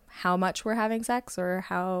 how much we're having sex or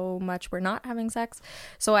how much we're not having sex.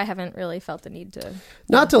 So I haven't really felt the need to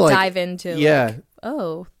dive into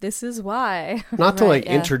oh, this is why. Not to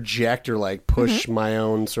interject or push my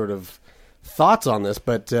own sort of thoughts on this,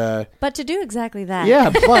 but to do exactly that. Yeah,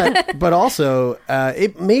 but also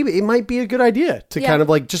it might be a good idea to kind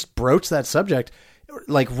of just broach that subject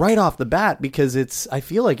right off the bat, because I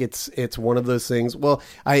feel like it's one of those things. Well,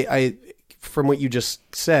 I from what you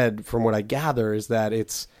just said, from what I gather, is that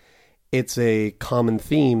it's a common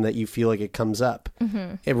theme that you feel like it comes up,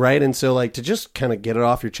 right? And so to just kind of get it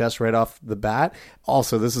off your chest right off the bat.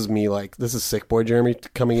 Also, this is me, this is sick boy Jeremy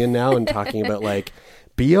coming in now and talking about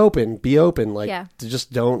be open,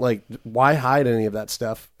 just don't why hide any of that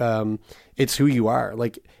stuff? It's who you are.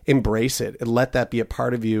 Embrace it and let that be a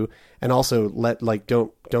part of you. And also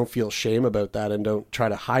don't feel shame about that and don't try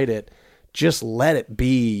to hide it. Just let it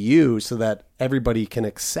be you so that everybody can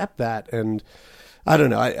accept that. And I don't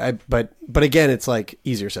know. But again, it's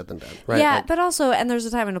easier said than done, right? Yeah, but also, and there's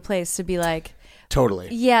a time and a place to be totally.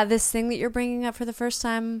 Yeah, this thing that you're bringing up for the first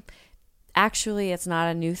time, actually, it's not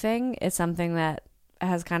a new thing. It's something that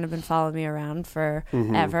has kind of been following me around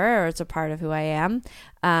forever, or it's a part of who I am.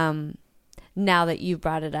 Now that you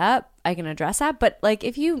brought it up, I can address that. But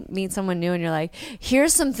if you meet someone new and you're like,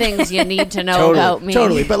 here's some things you need to know about me.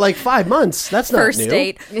 Totally. But 5 months, that's not first new.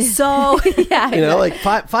 date. So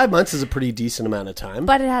yeah. 5 months is a pretty decent amount of time.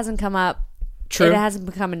 But it hasn't come up. True. It hasn't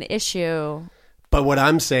become an issue. But what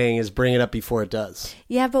I'm saying is bring it up before it does.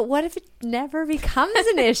 Yeah, but what if it never becomes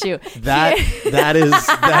an issue? that is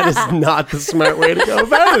not the smart way to go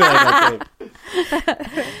about it, I don't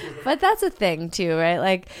think. But that's a thing too,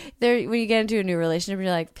 right? When you get into a new relationship,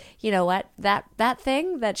 you're like, you know what? That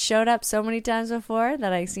thing that showed up so many times before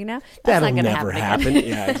that I see now, that's that'll not going to never happen.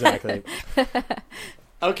 Yeah, exactly.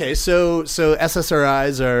 Okay, so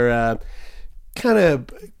SSRIs are kind of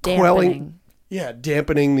quelling. Yeah,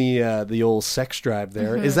 dampening the old sex drive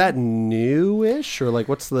there. Is that newish, or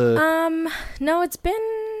what's the... No, it's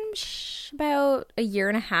been about a year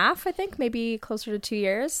and a half, I think, maybe closer to 2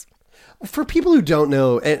 years. For people who don't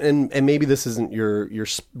know, and maybe this isn't your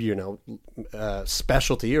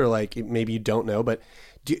specialty, or maybe you don't know, but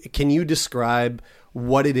can you describe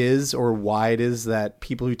what it is or why it is that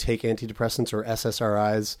people who take antidepressants or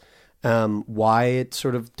SSRIs, why it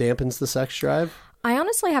sort of dampens the sex drive? I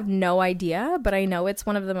honestly have no idea, but I know it's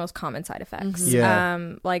one of the most common side effects.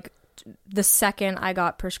 Yeah. The second I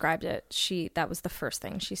got prescribed it, that was the first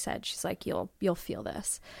thing she said. She's like, you'll feel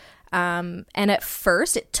this. And at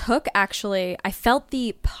first it took, I felt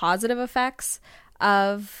the positive effects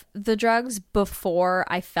of the drugs before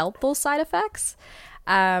I felt those side effects.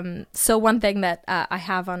 So one thing that I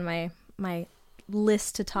have on my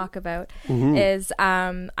list to talk about is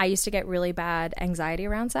I used to get really bad anxiety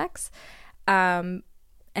around sex. And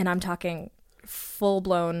I'm talking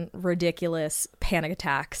full-blown ridiculous panic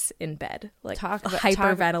attacks in bed,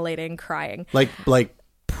 hyperventilating, crying, like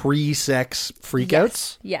pre-sex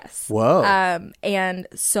freakouts. Yes. Whoa. And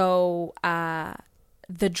so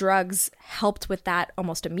the drugs helped with that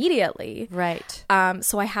almost immediately. Right.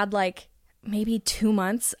 So I had maybe 2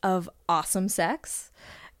 months of awesome sex,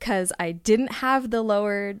 because I didn't have the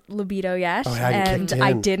lowered libido yet, and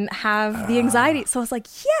I didn't have the anxiety. So I was like,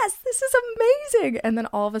 yes, this is amazing. And then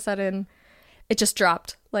all of a sudden, it just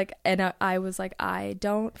dropped. And I was like, I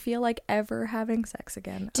don't feel like ever having sex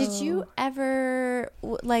again. Did you ever,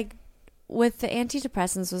 with the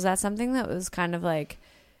antidepressants, was that something that was kind of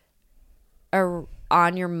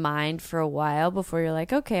on your mind for a while before you're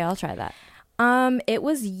like, okay, I'll try that? It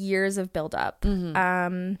was years of buildup.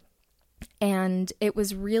 And it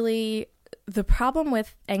was really, the problem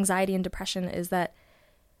with anxiety and depression is that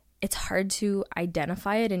it's hard to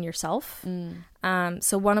identify it in yourself.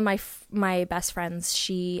 So one of my best friends,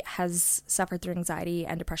 she has suffered through anxiety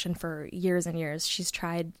and depression for years and years. She's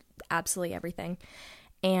tried absolutely everything.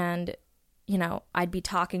 And, I'd be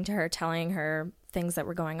talking to her, telling her things that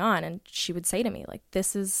were going on. And she would say to me,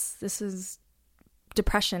 this is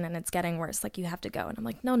depression and it's getting worse, you have to go. And I'm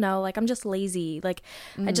like, no, I'm just lazy,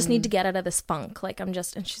 I just need to get out of this funk, and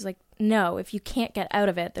she's like, no, if you can't get out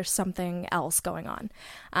of it, there's something else going on.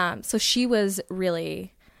 So she was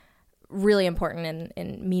really, really important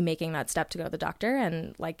in me making that step to go to the doctor.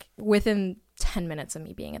 And within 10 minutes of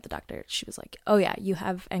me being at the doctor, she was like, oh yeah, you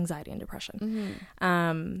have anxiety and depression.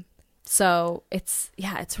 So it's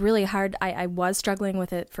really hard. I was struggling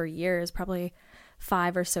with it for years, probably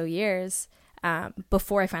 5 or so years.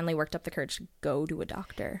 before I finally worked up the courage to go to a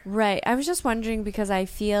doctor. Right. I was just wondering because I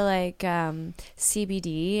feel like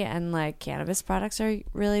CBD and like cannabis products are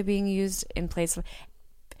really being used in place.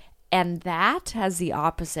 And that has the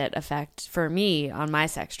opposite effect for me on my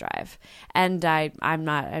sex drive. And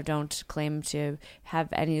I don't claim to have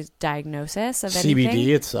any diagnosis of anything.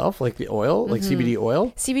 CBD itself, like the oil, like CBD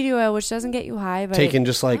oil? CBD oil, which doesn't get you high. But Taken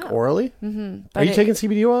just like orally? Mm-hmm. Are you taking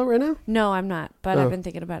CBD oil right now? No, I'm not. But I've been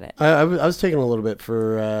thinking about it. I was taking a little bit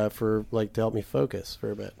for like to help me focus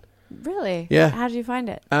for a bit. Really? Yeah. How did you find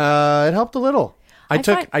it? It helped a little. I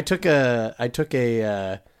took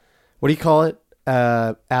a what do you call it?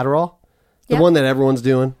 Adderall, the one that everyone's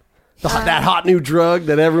doing, that hot new drug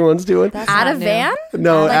that everyone's doing. Ativan?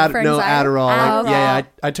 No, Like for no anxiety? Adderall. Adderall. Yeah,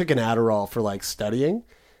 I took an Adderall for like studying.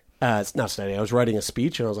 It's not studying. I was writing a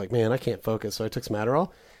speech and I was like, man, I can't focus, so I took some Adderall.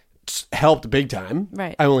 It's helped big time.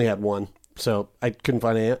 Right. I only had one, so I couldn't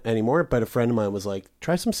find any more. But a friend of mine was like,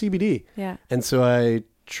 try some CBD. Yeah. And so I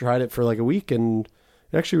tried it for like a week, and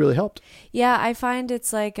it actually really helped. Yeah, I find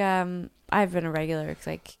it's like I've been a regular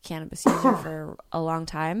like cannabis user for a long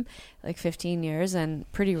time, like 15 years, and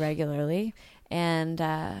pretty regularly. And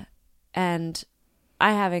I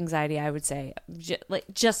have anxiety, I would say,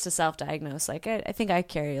 just to self-diagnose. Like I think I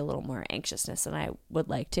carry a little more anxiousness than I would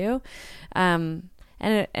like to, and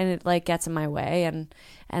it like gets in my way,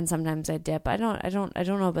 and sometimes I dip. I don't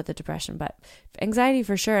know about the depression, but anxiety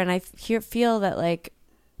for sure. And I feel that like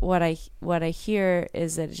what I hear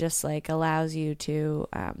is that it just like allows you to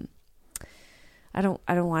I don't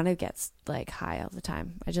want to get like high all the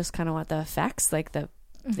time. I just kind of want the effects, like the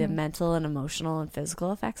mental and emotional and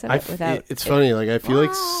physical effects of it. It's funny. Like I feel like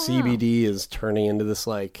CBD is turning into this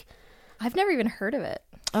like. I've never even heard of it.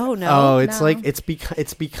 Oh no! Oh, it's like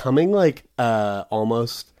it's becoming like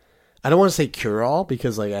almost. I don't want to say cure all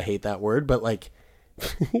because like I hate that word, but like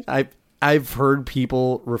I've heard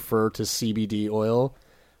people refer to CBD oil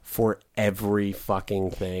for every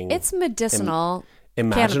fucking thing. It's medicinal.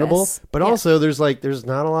 Imaginable, cannabis. But also there's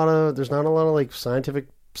not a lot of like scientific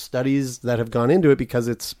studies that have gone into it because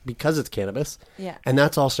it's cannabis. Yeah. And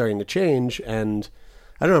that's all starting to change, and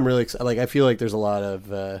I don't know, I'm really excited. Like I feel like there's a lot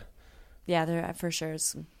of yeah, there for sure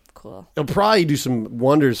is cool. It'll probably do some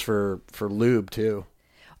wonders for lube too.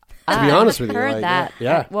 To be honest with you, heard like, that.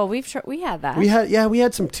 yeah. Well, we had that. We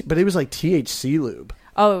had some but it was like THC lube.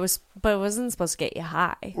 Oh, but it wasn't supposed to get you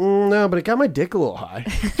high. No, but it got my dick a little high.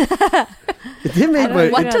 It did make my.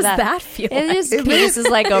 What does that feel It like? is penis is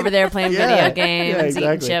like over there playing video games, yeah,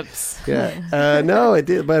 exactly. eating chips. Yeah, no, it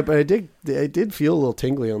did, but I did feel a little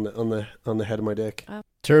tingly on the head of my dick.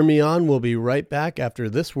 Turn Me On. We'll be right back after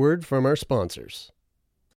this word from our sponsors.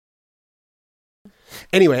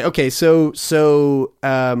 Anyway, okay, so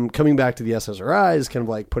coming back to the SSRI is kind of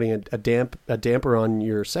like putting a damper on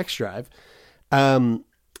your sex drive.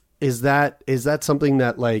 Is that something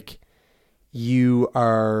that like you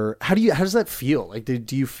are? How does that feel? Like,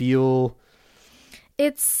 do you feel?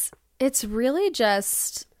 It's really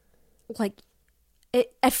just like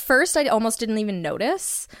it. At first, I almost didn't even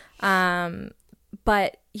notice.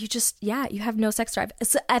 But you just you have no sex drive.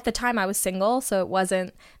 So at the time, I was single, so it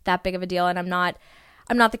wasn't that big of a deal, and I'm not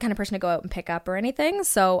the kind of person to go out and pick up or anything,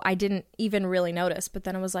 so I didn't even really notice. But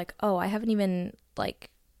then I was like, oh, I haven't even like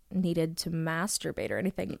needed to masturbate or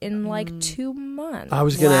anything in like 2 months. I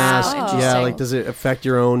was gonna ask, Interesting. like, does it affect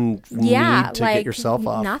your own need to get yourself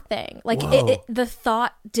off? Nothing. Like the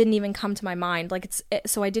thought didn't even come to my mind. Like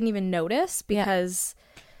so I didn't even notice because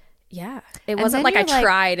it wasn't like I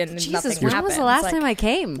tried and Jesus, nothing when happened. was the last It's time I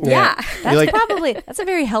came? Yeah. That's a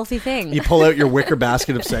very healthy thing. You pull out your wicker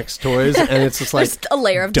basket of sex toys, and it's just like Just a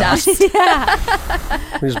layer of dust. You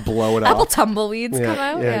just blow it Apple off. tumbleweeds come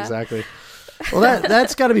out. Yeah, exactly. Well,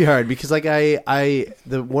 that's got to be hard because like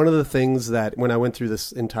one of the things that when I went through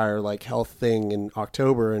this entire like health thing in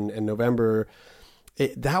October and November,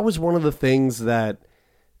 that was one of the things that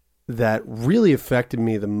really affected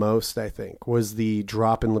me the most, I think, was the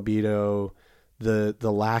drop in libido, the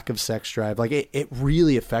lack of sex drive. Like it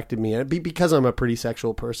really affected me, and because I'm a pretty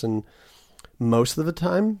sexual person most of the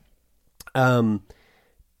time. And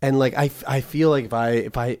like I feel like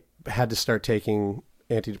if I had to start taking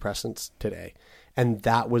antidepressants today, and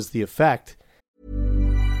that was the effect.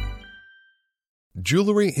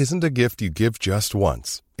 Jewelry isn't a gift you give just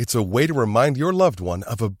once. It's a way to remind your loved one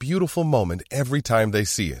of a beautiful moment every time they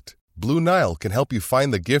see it. Blue Nile can help you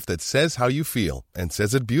find the gift that says how you feel and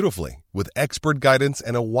says it beautifully, with expert guidance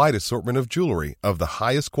and a wide assortment of jewelry of the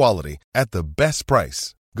highest quality at the best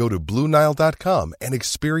price. Go to BlueNile.com and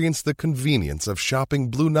experience the convenience of shopping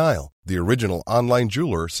Blue Nile, the original online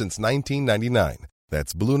jeweler since 1999.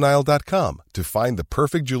 That's BlueNile.com to find the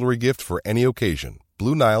perfect jewelry gift for any occasion.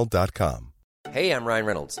 BlueNile.com. Hey, I'm Ryan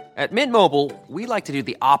Reynolds. At Mint Mobile, we like to do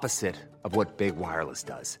the opposite of what Big Wireless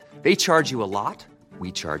does. They charge you a lot,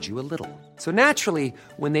 we charge you a little. So naturally,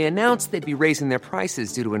 when they announced they'd be raising their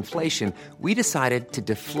prices due to inflation, we decided to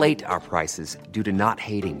deflate our prices due to not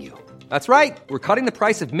hating you. That's right. We're cutting the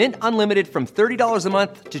price of Mint Unlimited from $30 a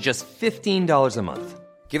month to just $15 a month.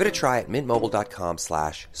 Give it a try at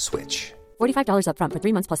mintmobile.com/switch. $45 up front for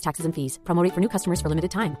 3 months plus taxes and fees. Promo rate for new customers for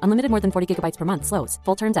limited time. Unlimited more than 40 gigabytes per month. Slows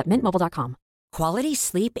full terms at mintmobile.com. Quality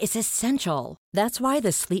sleep is essential. That's why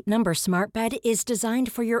the Sleep Number Smart Bed is designed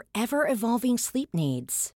for your ever-evolving sleep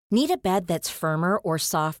needs. Need a bed that's firmer or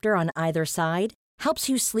softer on either side? Helps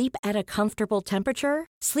you sleep at a comfortable temperature?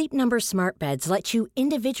 Sleep Number Smart Beds let you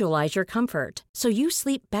individualize your comfort, so you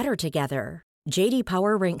sleep better together. J.D.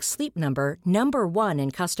 Power ranks Sleep Number number 1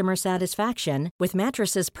 in customer satisfaction with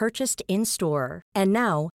mattresses purchased in-store. And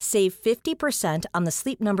now, save 50% on the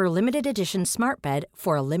Sleep Number Limited Edition Smart Bed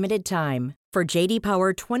for a limited time. For J.D.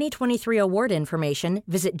 Power 2023 award information,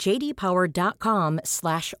 visit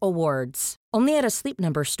jdpower.com/awards. Only at a Sleep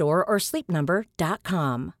Number store or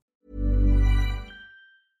sleepnumber.com.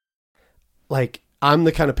 Like, I'm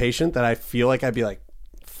the kind of patient that I feel like I'd be like,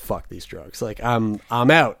 fuck these drugs. Like, I'm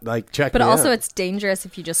out. Like, check But me also out. it's dangerous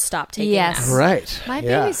if you just stop taking Yes. them. Right. My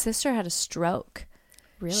Yeah. baby sister had a stroke.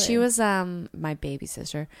 Really? She was my baby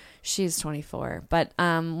sister. She's 24, but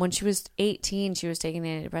when she was 18, she was taking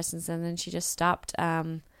antidepressants, and then she just stopped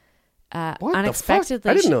What the fuck?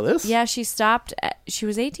 unexpectedly. I didn't know this. Yeah, she stopped. She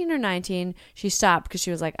was 18 or 19. She stopped because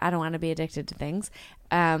she was like, I don't want to be addicted to things.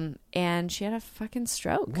 And she had a fucking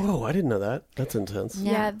stroke. Whoa, I didn't know that. That's intense.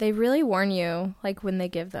 Yeah, they really warn you, like, when they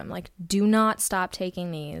give them, like, do not stop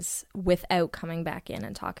taking these without coming back in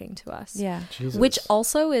and talking to us. Yeah. Jesus. Which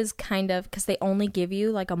also is kind of, because they only give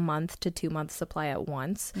you, like, a month to 2 month supply at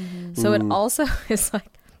once. So it also is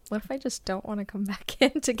like, what if I just don't want to come back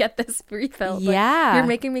in to get this refill? Like, Yeah. you're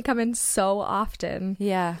making me come in so often.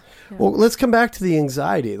 Yeah. Well, let's come back to the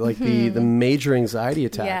anxiety, like the major anxiety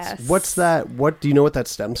attacks. Yes. What's that? What do you know what that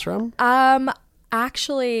stems from?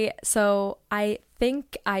 Actually, so I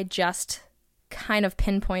think I just kind of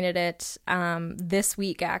pinpointed it this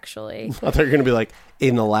week, actually. I thought you were going to be like,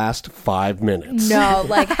 in the last 5 minutes. No,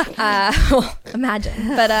 like, well, imagine.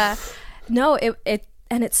 But no,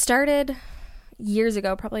 it started years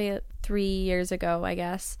ago, probably 3 years ago, I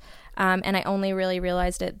guess. And I only really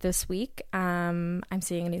realized it this week. I'm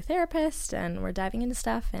seeing a new therapist, and we're diving into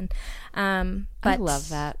stuff. And I love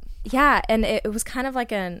that. Yeah, and it was kind of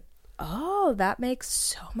like an, oh, that makes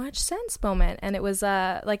so much sense moment. And it was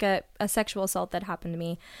like a sexual assault that happened to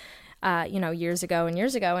me, years ago.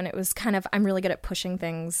 And it was kind of, I'm really good at pushing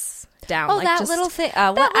things down. Oh, like, that just little thing.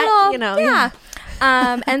 that little, Yeah.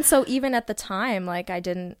 And so even at the time, like, I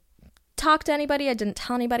didn't talk to anybody. I didn't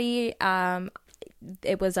tell anybody.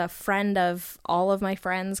 It was a friend of all of my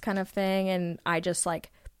friends kind of thing. And I just,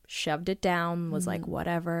 like, shoved it down, was like,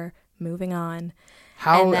 whatever, moving on.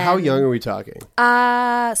 How young are we talking?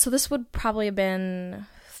 So this would probably have been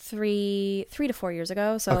 3 to 4 years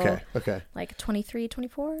ago. So Okay. like 23,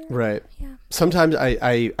 24. Right. Yeah. Sometimes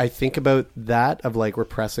I think about that, of like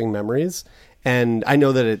repressing memories, and I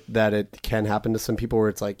know that it can happen to some people where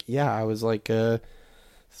it's like, yeah, I was like a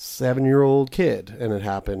 7-year-old kid and it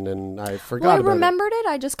happened and I forgot Well, I about remembered it.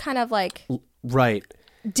 I just kind of like Right.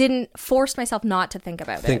 didn't force myself not to think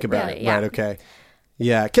about it. Think about really. it. Yeah. Right. Okay.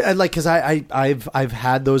 Yeah. Because I've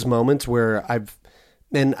had those moments where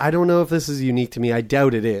and I don't know if this is unique to me. I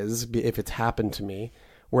doubt it is, if it's happened to me,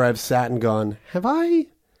 where I've sat and gone, have I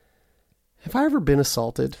ever been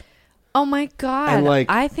assaulted? Oh my God. And, like,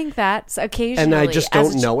 I think that's occasionally. And I just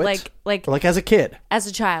don't know it. Like as a kid. as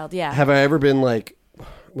a child, yeah. Have I ever been like,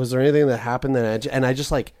 was there anything that happened that I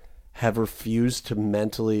just like have refused to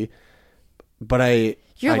mentally, but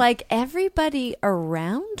You're like, everybody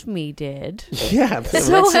around me did. yeah.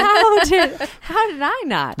 So how did I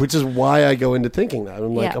not? Which is why I go into thinking that.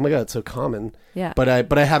 I'm like, Yeah. oh my God, it's so common. Yeah. But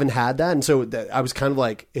I haven't had that. And so I was kind of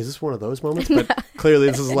like, is this one of those moments? But clearly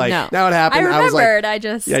this is like, No. now it happened. I was remembered. like, I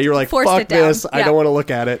just yeah, you're like, forced fuck it down. this. I Yeah. don't want to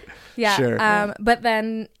look at it. Yeah. Sure. But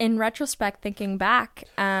then in retrospect, thinking back,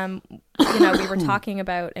 we were talking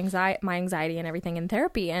about my anxiety and everything in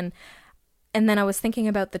therapy. And then I was thinking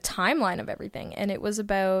about the timeline of everything. And it was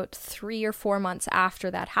about 3 or 4 months after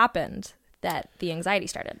that happened that the anxiety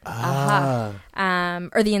started. Uh-huh.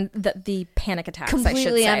 Or the panic attacks, I should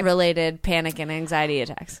Completely say. unrelated panic and anxiety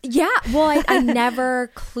attacks. Yeah, well, I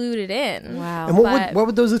never clued it in. Wow. And what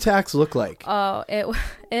would those attacks look like? Oh, it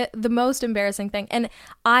the most embarrassing thing. And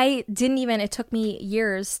I didn't even, it took me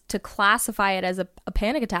years to classify it as a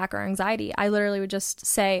panic attack or anxiety. I literally would just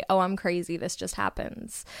say, oh, I'm crazy. This just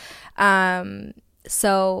happens. This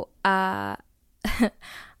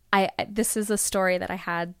is a story that I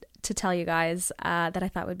had to tell you guys that I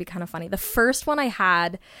thought would be kind of funny. The first one I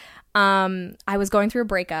had, I was going through a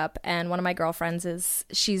breakup, and one of my girlfriends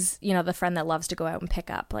she's, the friend that loves to go out and pick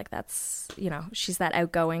up. Like, that's, she's that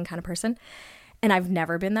outgoing kind of person. And I've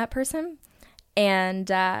never been that person. And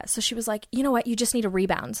so she was like, you know what? You just need a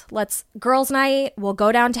rebound. Let's girls' night. We'll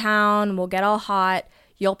go downtown. We'll get all hot.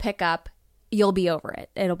 You'll pick up. You'll be over it.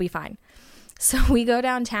 It'll be fine. So we go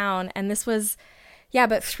downtown, and this was,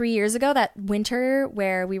 about 3 years ago, that winter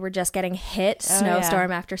where we were just getting hit,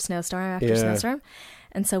 snowstorm after snowstorm after snowstorm.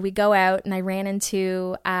 And so we go out, and I ran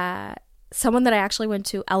into someone that I actually went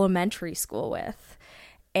to elementary school with,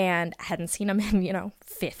 and I hadn't seen him in,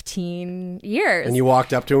 15 years. And you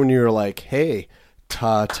walked up to him and you were like, hey,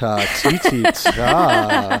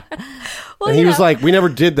 ta-ta-ti-ti-ta. Well, and he was like, we never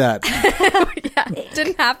did that. Yeah, it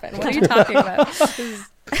didn't happen. What are you talking about?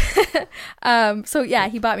 So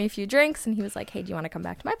he bought me a few drinks, and he was like, hey, do you want to come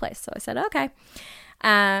back to my place? So I said, okay.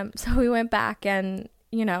 So we went back and,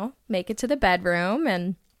 make it to the bedroom,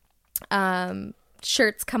 and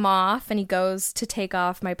shirts come off, and he goes to take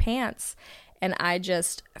off my pants, and I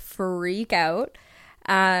just freak out.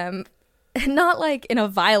 Not like in a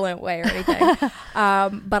violent way or anything,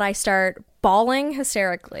 but I start bawling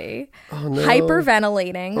hysterically,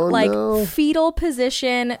 hyperventilating, fetal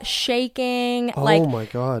position, shaking. Oh my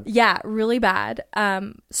God. Yeah, really bad.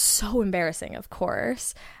 So embarrassing, of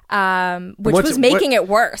course. Which was making it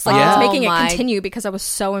worse. Like, it's making it continue because I was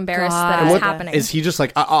so embarrassed that it was happening. Is he just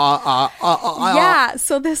like, Yeah,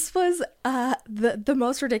 so this was the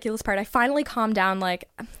most ridiculous part. I finally calmed down. Like,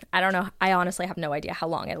 I don't know. I honestly have no idea how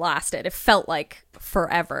long it lasted. It felt like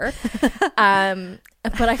forever.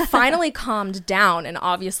 But I finally calmed down, and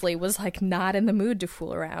obviously was like not in the mood to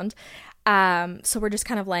fool around. So we're just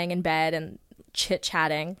kind of laying in bed and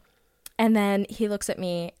chit-chatting. And then he looks at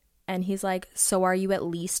me, and he's like, so are you at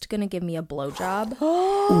least going to give me a blowjob?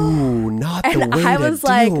 Ooh, not the way to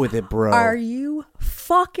deal with it, bro. Are you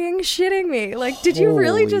fucking shitting me? Like, did you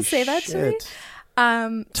really just say that to me?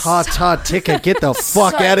 Ta-ta-ticka, get the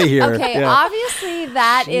fuck out of here. Okay, obviously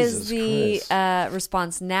that Jesus is the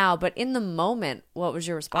response now, but in the moment, what was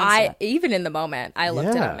your response? Even in the moment, I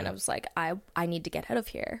looked at him and I was like, I need to get out of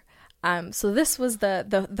here. So this was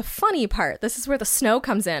the funny part. This is where the snow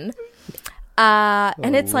comes in.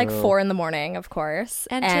 And it's like 4 a.m, of course.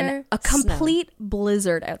 And a complete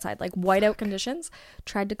blizzard outside, like whiteout conditions.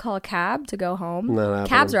 Tried to call a cab to go home.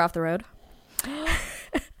 Cabs are off the road.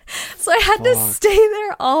 So I had to stay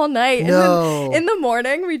there all night. No. And then in the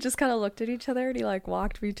morning, we just kind of looked at each other, and he like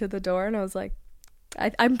walked me to the door, and I was like,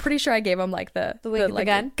 I'm pretty sure I gave him like the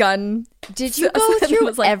gun. Did you go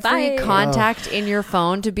through like, every contact in your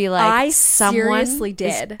phone to be like, I someone seriously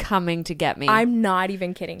did. is coming to get me? I'm not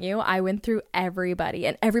even kidding you. I went through everybody,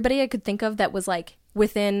 and everybody I could think of that was like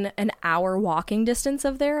within an hour walking distance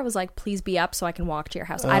of there. I was like, please be up so I can walk to your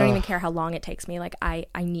house. I don't even care how long it takes me. Like, I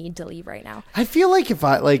need to leave right now. I feel like if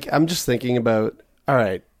I'm just thinking about, all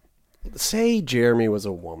right, say Jeremy was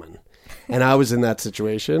a woman and I was in that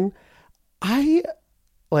situation. I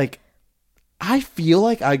feel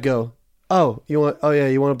like I go, you want a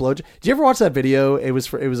blowjob? Did you ever watch that video? It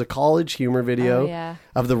was a college humor video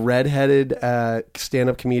of the redheaded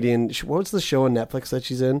stand-up comedian. What was the show on Netflix that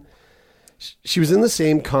she's in? She was in the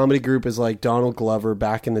same comedy group as like Donald Glover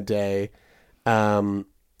back in the day.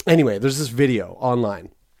 Anyway, there's this video online.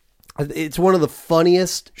 It's one of the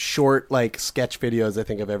funniest short like sketch videos I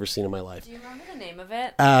think I've ever seen in my life. Do you remember the name of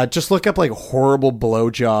it? Just look up like horrible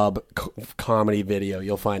blowjob comedy video.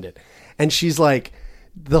 You'll find it. And she's like,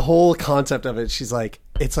 the whole concept of it, she's like,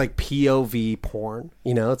 it's like POV porn.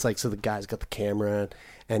 It's like, so the guy's got the camera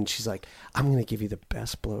and she's like, I'm going to give you the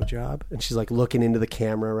best blowjob. And she's like looking into the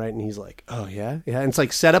camera, right? And he's like, oh, yeah? Yeah. And it's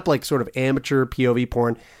like set up like sort of amateur POV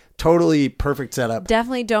porn. Totally perfect setup.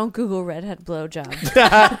 Definitely don't Google redhead blowjob.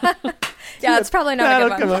 Yeah, it's probably not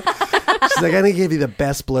a good one. She's like, I'm going to give you the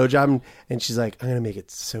best blowjob. And she's like, I'm going to make it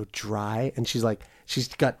so dry. And she's like, she's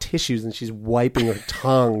got tissues and she's wiping her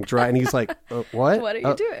tongue dry. And he's like, what? What are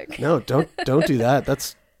you doing? No, don't do that.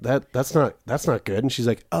 That's not good. And she's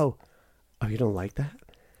like, oh, you don't like that?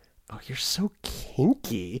 Oh, you're so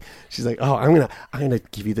kinky. She's like, oh, I'm gonna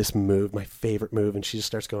give you this move, my favorite move. And she just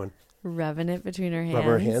starts going, Rubbing it between her hands. Rubbing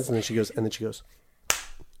her hands, and then she goes, and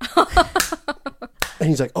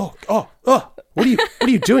he's like, oh, what are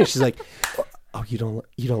you doing? She's like, oh, you don't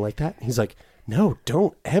like that? And he's like, no,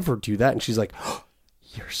 don't ever do that. And she's like, oh,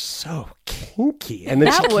 you're so kinky. And then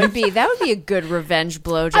that would be a good revenge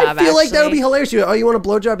blowjob. I feel like that would be hilarious. Oh, you want a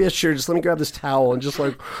blowjob? Yes, sure. Just let me grab this towel and just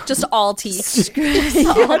like just all teeth. All teeth.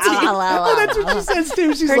 Oh, that's what she says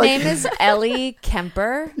too. She's her like, name is Ellie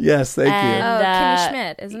Kemper. Yes, thank you. Kimmy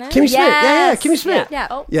Schmidt, isn't it? Kimmy Schmidt. Yeah, Kimmy Schmidt. Yeah.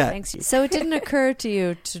 Oh, yeah. Thanks. So it didn't occur to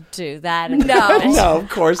you to do that? No, of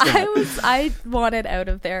course not. I wanted out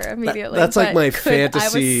of there immediately. That's like my fantasy.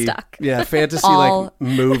 I was stuck. Yeah, fantasy like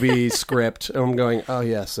movie script. I'm going, oh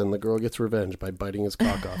yes, and the girl gets revenge by biting his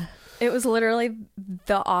cock off. It was literally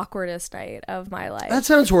the awkwardest night of my life. That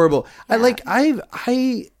sounds horrible. Yeah.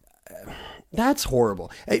 That's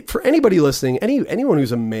horrible. For anybody listening, anyone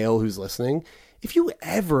who's a male who's listening, if you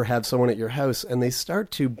ever have someone at your house and they start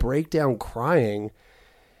to break down crying,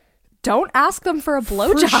 don't ask them for a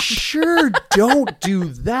blowjob. For sure, don't do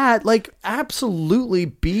that. Like, absolutely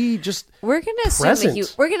be just. We're gonna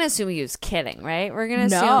assume he was kidding, right? We're gonna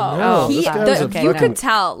assume. You could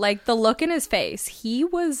tell, like the look in his face. He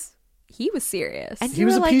was serious, and he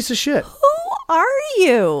was a piece of shit. Who are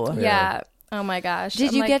you? Yeah. Oh my gosh.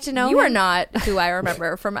 Did you get to know you him? are not who I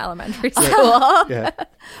remember from elementary school. Yeah.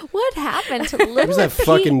 What happened to little He was that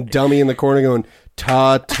fucking dummy in the corner going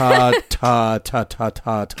ta ta ta ta ta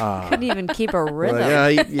ta ta. Couldn't even keep a rhythm.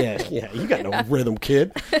 Yeah. You got no rhythm,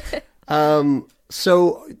 kid.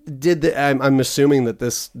 So I'm assuming that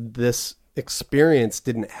this experience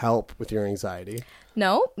didn't help with your anxiety.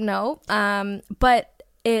 No. But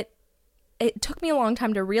it took me a long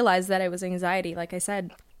time to realize that it was anxiety, like I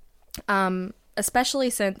said. Especially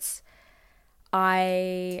since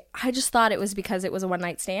I just thought it was because it was a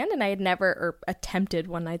one-night stand, and I had never, or attempted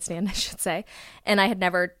one-night stand, I should say, and I had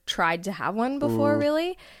never tried to have one before,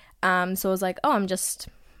 really. So I was like, oh, I just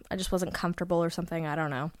wasn't comfortable or something. I don't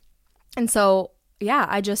know. And so, yeah,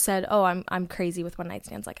 I just said, oh, I'm crazy with one-night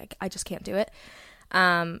stands. Like, I just can't do it.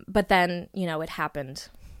 But then, it happened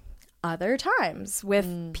other times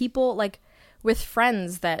with people, like with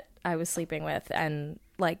friends that I was sleeping with, and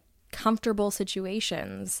like comfortable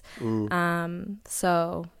situations.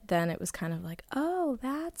 So then it was kind of like, oh,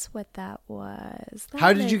 that's what that was.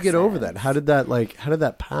 How did you get over that? How did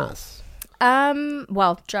that pass?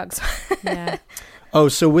 Well, drugs. Yeah. Oh,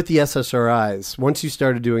 so with the SSRIs, once you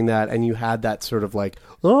started doing that and you had that sort of like,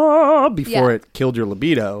 before it killed your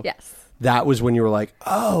libido. Yes. That was when you were like,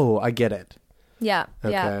 oh, I get it. Yeah.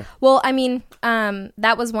 Okay. Yeah. Well, I mean,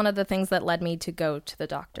 that was one of the things that led me to go to the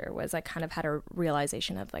doctor. Was I kind of had a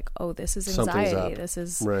realization of like, oh, this is anxiety. This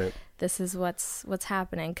is what's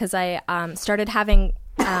happening, because I started having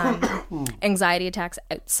anxiety attacks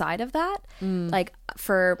outside of that. Like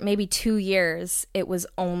for maybe 2 years, it was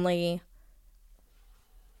only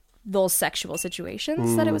those sexual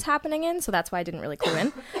situations that it was happening in, so that's why I didn't really clue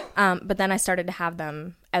in. But then I started to have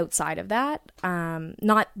them outside of that,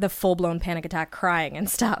 not the full-blown panic attack crying and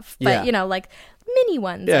stuff, but like mini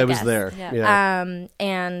ones. Yeah, I it was guess. there. Yeah.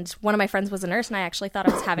 And one of my friends was a nurse, and I actually thought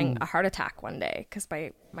I was having a heart attack one day because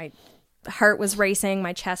my heart was racing,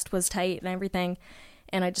 my chest was tight and everything.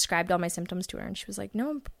 And I described all my symptoms to her, and she was like,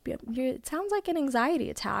 no, it sounds like an anxiety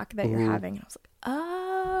attack that you're having. And I was like,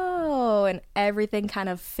 oh, and everything kind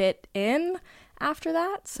of fit in after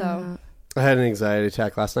that. So I had an anxiety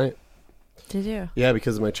attack last night. Did you? Yeah,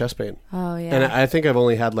 because of my chest pain. Oh, yeah. And I think I've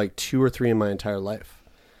only had like 2 or 3 in my entire life.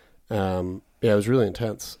 Yeah, it was really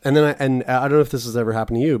intense. And then I don't know if this has ever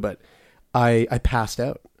happened to you, but I passed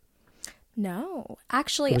out. No,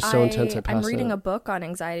 actually, it was so intense, I'm reading a book on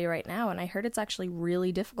anxiety right now, and I heard it's actually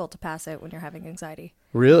really difficult to pass out when you're having anxiety.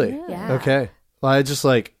 Really? Yeah. Okay. Well,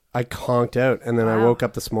 I conked out, and then I woke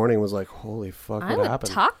up this morning and was like, holy fuck, what I would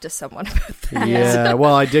happened? talk to someone about that. Yeah,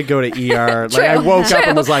 well, I did go to ER. Like, I woke up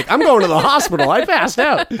and was like, I'm going to the hospital. I passed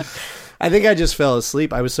out. I think I just fell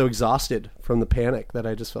asleep. I was so exhausted from the panic that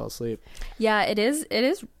I just fell asleep. Yeah, it is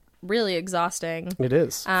really exhausting. It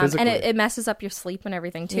is. And it messes up your sleep and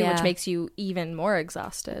everything too, which makes you even more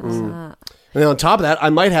exhausted. And then on top of that,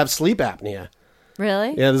 I might have sleep apnea. Really?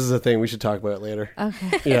 Yeah, this is a thing. We should talk about it later.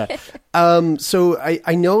 Okay. Yeah. So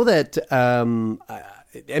I know that,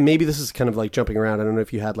 and maybe this is kind of like jumping around. I don't know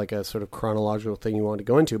if you had like a sort of chronological thing you wanted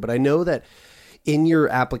to go into, but I know that in your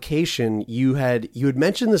application, you had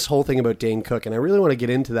mentioned this whole thing about Dane Cook, and I really want to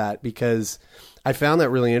get into that because I found that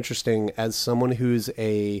really interesting as someone who's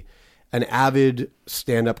an avid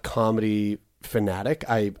stand-up comedy fanatic.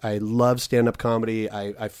 I love stand-up comedy.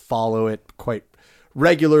 I follow it quite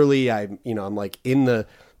regularly. I'm like in the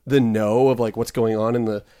know of like what's going on in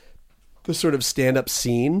the sort of stand-up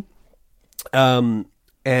scene.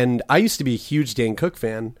 And I used to be a huge Dane Cook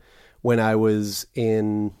fan when I was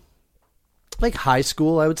in like high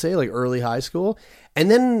school, I would say, like early high school.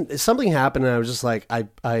 And then something happened and I was just like,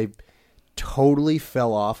 I totally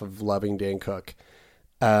fell off of loving Dane Cook.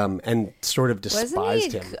 And sort of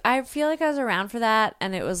despised him. I feel like I was around for that,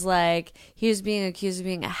 and it was like he was being accused of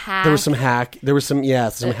being a hack. There was some hack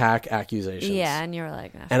accusations. Yeah, and you were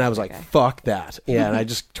like, and I was like, fuck that. Yeah, and I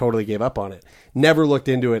just totally gave up on it. Never looked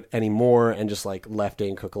into it anymore, and just like left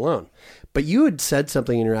Dane Cook alone. But you had said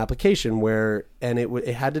something in your application where, and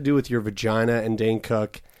it had to do with your vagina and Dane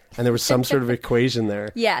Cook. And there was some sort of equation there.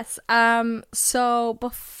 Yes. So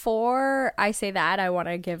before I say that, I want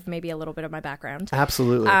to give maybe a little bit of my background.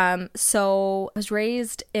 Absolutely. So I was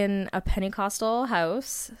raised in a Pentecostal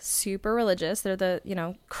house, super religious. They're the,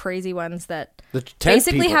 crazy ones that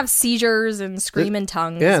basically have seizures and scream in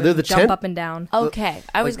tongues. Yeah, they're the jump up and down. Okay.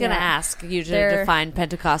 I was going to ask you to define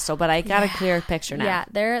Pentecostal, but I got a clear picture now. Yeah,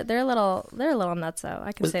 they're a little nuts though.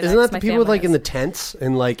 I can say Isn't that the people like in the tents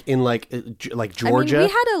in like Georgia? I mean, we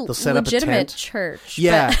had a they'll set up a legitimate tent. church.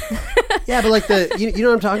 Yeah. Yeah, but like you know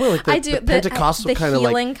what I'm talking about? Like the Pentecostal kind of like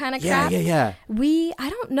healing kind of crap. Yeah. I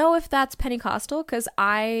don't know if that's Pentecostal because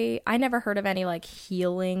I never heard of any like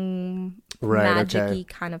healing magic-y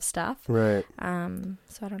kind of stuff. Right.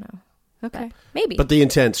 So I don't know. Okay. But maybe. But the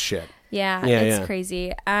intense shit. Yeah, it's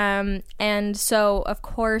crazy. And so of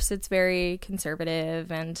course it's very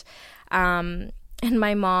conservative and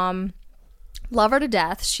my mom, love her to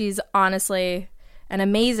death. She's honestly an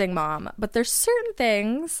amazing mom, but there's certain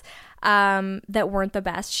things that weren't the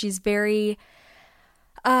best. She's very,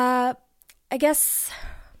 I guess,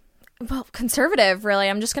 conservative, really.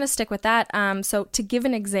 I'm just going to stick with that. So to give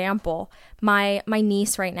an example, my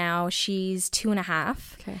niece right now, she's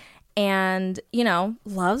 2.5. Okay. And,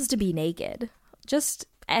 loves to be naked. Just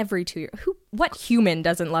every 2 years. What human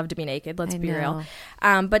doesn't love to be naked? Let's be real.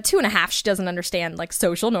 But 2.5, she doesn't understand like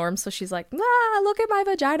social norms. So she's like, look at my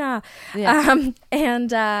vagina. Yeah.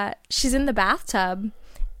 And she's in the bathtub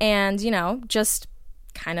and, just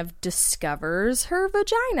kind of discovers her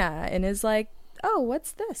vagina and is like, oh,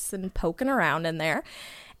 what's this? And poking around in there.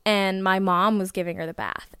 And my mom was giving her the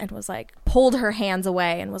bath and was like, pulled her hands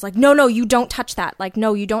away and was like, no, you don't touch that. Like,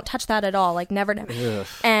 no, you don't touch that at all. Like, never. Ugh.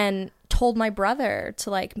 And told my brother to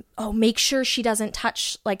like, make sure she doesn't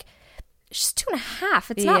touch, like, she's 2.5.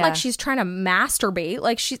 It's not like she's trying to masturbate.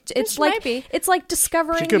 Like it's like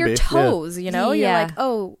discovering your toes, You're like,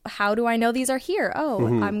 oh, how do I know these are here? Oh,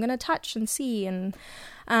 I'm going to touch and see. And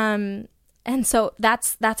so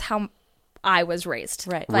that's how I was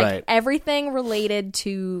raised. Right. Like everything related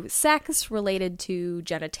to sex, related to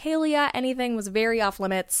genitalia, anything was very off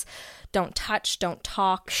limits. Don't touch, don't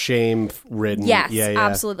talk. Shame ridden. Yes,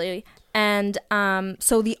 absolutely. And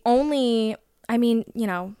so the only,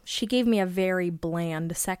 she gave me a very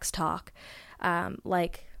bland sex talk.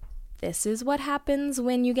 Like, this is what happens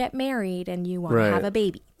when you get married and you want to have a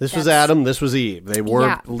baby. This was Adam, this was Eve. They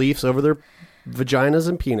wore leaves over their vaginas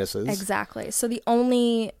and penises. Exactly. So the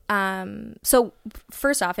only so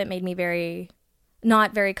first off, it made me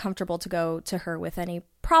not very comfortable to go to her with any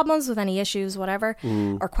problems, with any issues, whatever,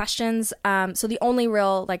 or questions. So the only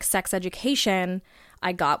real like sex education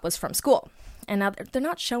I got was from school. And now they're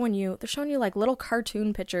not showing you, they're showing you like little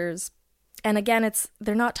cartoon pictures. And again,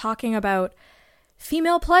 they're not talking about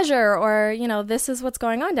female pleasure or, this is what's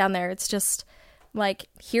going on down there. It's just like,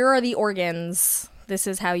 here are the organs. This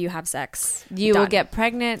is how you have sex. You will get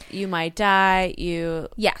pregnant. You might die.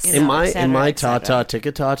 Yes. In my Tata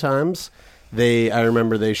Ticketa times, I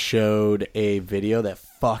remember they showed a video that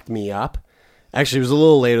fucked me up. Actually, it was a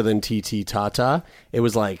little later than TT Tata. It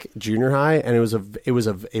was like junior high, and it was a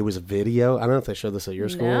video. I don't know if they showed this at your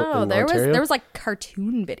school. No, there was like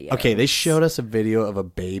cartoon video. Okay, they showed us a video of a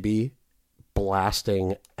baby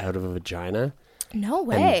blasting out of a vagina. No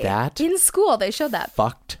way. And that in school they showed that.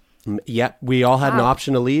 Fucked. Yeah, we all had an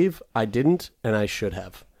option to leave. I didn't, and I should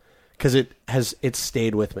have, because it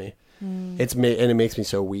stayed with me. And it makes me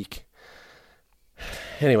so weak.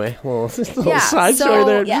 Anyway, well, just a little side story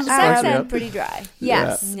there. Yeah, sex ed pretty dry.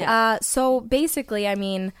 Yes. Yeah. So basically, I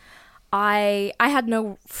had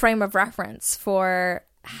no frame of reference for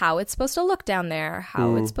how it's supposed to look down there,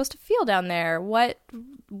 how it's supposed to feel down there, what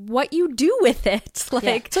you do with it.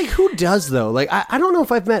 Like, it's like, who does though? Like, I don't know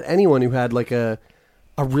if I've met anyone who had like a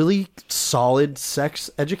really solid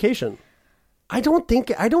sex education. I don't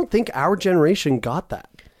think our generation got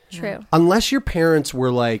that. True. Unless your parents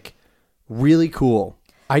were like really cool.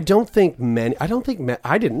 I didn't. And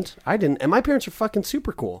my parents are fucking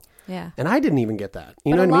super cool. Yeah. And I didn't even get that.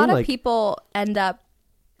 You but know what I mean? A lot of people end up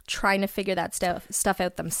trying to figure that stuff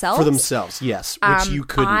out themselves. For themselves, yes, which you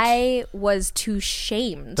couldn't. I was too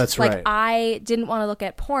shamed. That's like, right. I didn't want to look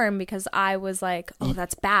at porn because I was like, oh,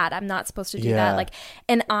 that's bad. I'm not supposed to do Yeah. that. Like,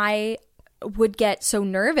 and I would get so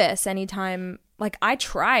nervous anytime. Like, I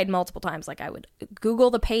tried multiple times. Like, I would Google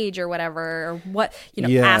the page or whatever, or what,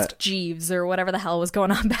 Yeah. Ask Jeeves or whatever the hell was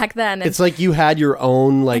going on back then. And, It's like you had your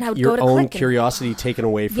own, like And I would your go to own click and- curiosity taken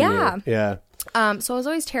away from Yeah. you. Yeah. so I was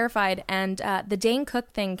always terrified. And the Dane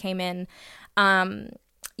Cook thing came in. I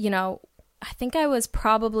think I was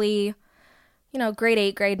probably, grade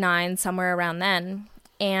 8, grade 9, somewhere around then.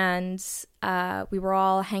 And we were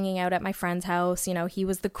all hanging out at my friend's house. He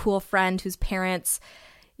was the cool friend whose parents,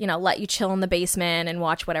 let you chill in the basement and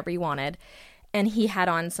watch whatever you wanted. And he had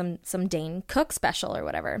on some Dane Cook special or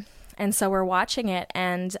whatever. And so we're watching it.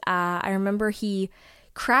 And I remember he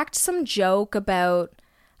cracked some joke about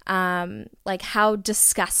like how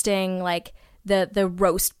disgusting like the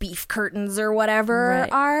roast beef curtains or whatever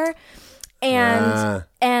are.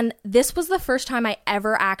 And this was the first time I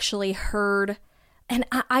ever actually heard, and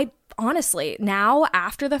I honestly, now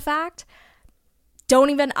after the fact,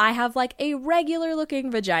 I have like a regular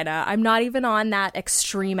looking vagina. I'm not even on that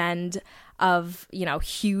extreme end of,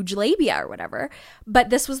 huge labia or whatever. But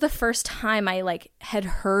this was the first time I like had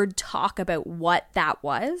heard talk about what that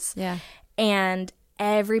was. Yeah. And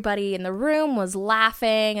everybody in the room was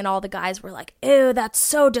laughing, and all the guys were like, ew, that's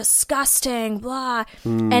so disgusting, blah.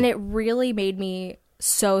 And it really made me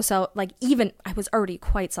even I was already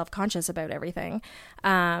quite self-conscious about everything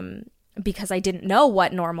because I didn't know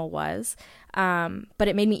what normal was. But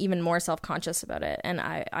it made me even more self-conscious about it. And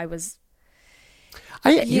I was...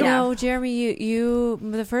 You know, Jeremy, you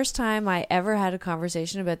the first time I ever had a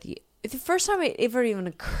conversation about the first time it ever even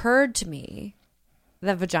occurred to me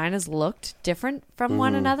that vaginas looked different from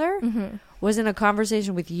one another was in a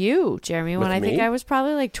conversation with you, Jeremy, when I think I was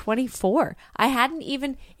probably like 24. It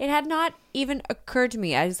had not even occurred to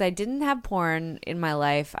me. I didn't have porn in my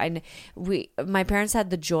life. My parents had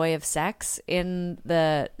The Joy of Sex in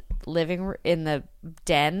the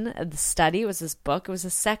den. The study was this book. It was a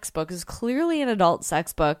sex book. It was clearly an adult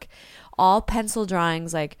sex book, all pencil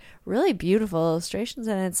drawings, like really beautiful illustrations,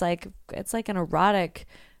 and it's like an erotic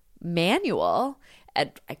manual.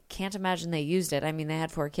 I can't imagine they used it. I mean, they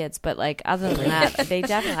had 4 kids, but like other than that, they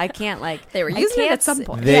definitely, I can't like. They were using it at some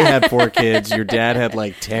point. They had 4 kids. Your dad had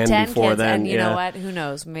like 10 before kids, then. And you know what? Who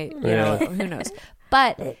knows? Who knows?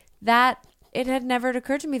 But it had never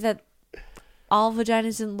occurred to me that all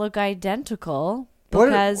vaginas didn't look identical.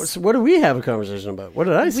 Because what do we have a conversation about? What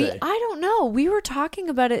did I say? I don't know. We were talking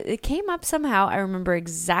about it. It came up somehow. I remember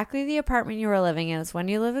exactly the apartment you were living in. It's when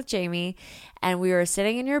you lived with Jamie, and we were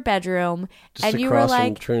sitting in your bedroom, Just and you were across from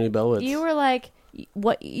like, Trinity Bellwoods. You were like,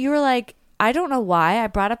 what? You were like, I don't know why I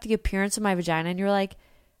brought up the appearance of my vagina, and you were like,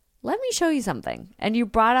 let me show you something. And you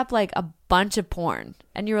brought up like a bunch of porn,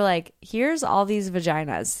 and you were like, here's all these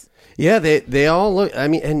vaginas. Yeah, they all look. I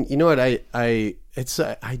mean, and you know what? I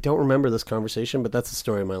don't remember this conversation, but that's the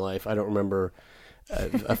story of my life. I don't remember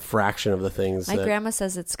a fraction of the things. My grandma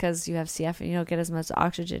says it's because you have CF and you don't get as much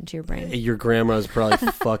oxygen to your brain. Your grandma's probably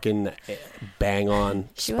fucking bang on,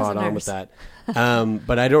 spot on with that.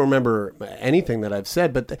 But I don't remember anything that I've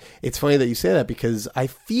said. But it's funny that you say that, because I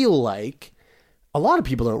feel like a lot of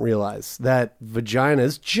people don't realize that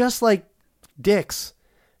vaginas, just like dicks,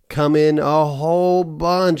 come in a whole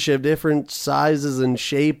bunch of different sizes and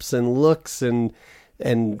shapes and looks and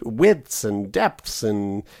widths and depths,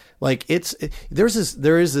 and like there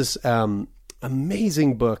is this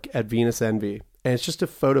amazing book at Venus Envy, and it's just a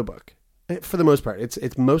photo book for the most part.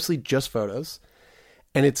 It's mostly just photos,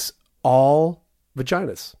 and it's all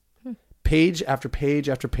vaginas. Page after page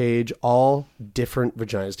after page, all different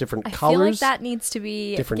vaginas, different colors. I feel like that needs to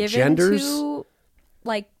be different given genders. to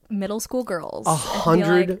like middle school girls.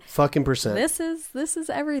 100 fucking percent. This is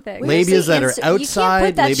everything. Labias that are outside.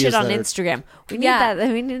 You can't put that labias shit on that are- Instagram. We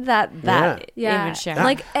need that image sharing.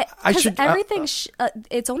 Like, I should- everything.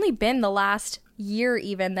 It's only been the last year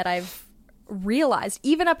even that I've realized.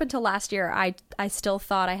 Even up until last year, I still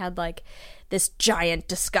thought I had like this giant,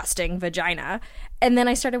 disgusting vagina, and then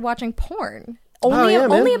I started watching porn. Only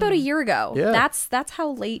about a year ago. Yeah. That's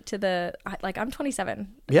how late to the like. I'm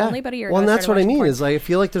 27. Yeah. Only about a year ago. Well, and I that's started what I mean. watching porn. Is like I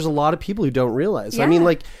feel like there's a lot of people who don't realize. Yeah. I mean,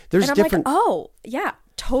 like there's and I'm different. like, oh yeah,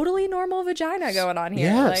 totally normal vagina going on here.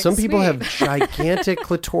 Yeah, Like, some people sweet. have gigantic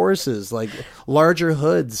clitorises, like larger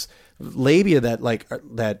hoods, labia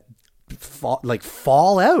that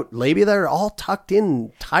fall out labia that are all tucked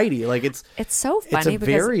in tidy. Like it's so funny because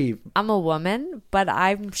very... I'm a woman, but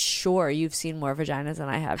I'm sure you've seen more vaginas than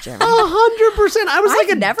I have, Jeremy. 100%. I was I've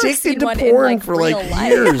like never addicted seen to one porn in, for real like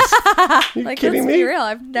life. years. You Like, kidding let's me? be real.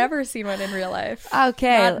 I've never seen one in real life.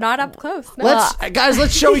 Okay. Not up close. No.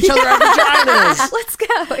 Let's show each other our vaginas. Let's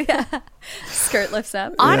go. Yeah. Skirt lifts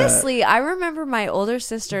up. Honestly, I remember my older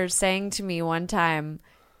sister saying to me one time,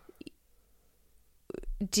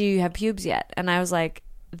 "Do you have pubes yet?" And I was like,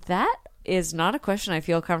 that is not a question I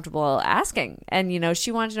feel comfortable asking. And,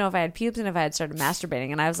 she wanted to know if I had pubes and if I had started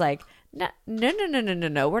masturbating. And I was like, no,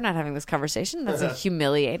 we're not having this conversation. That's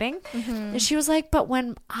humiliating. Mm-hmm. And she was like, but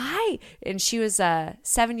and she was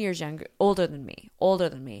 7 years older than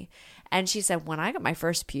me. And she said, when I got my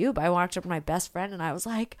first pube, I walked up to my best friend and I was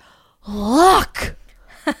like, look,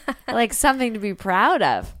 like something to be proud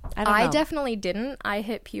of. I definitely didn't. I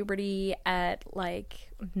hit puberty at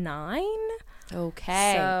like 9.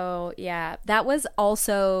 Okay. So, yeah, that was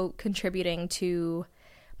also contributing to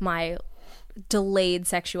my delayed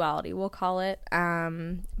sexuality, we'll call it,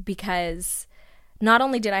 because not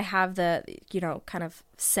only did I have the, kind of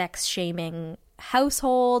sex shaming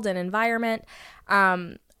household and environment,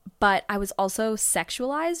 but I was also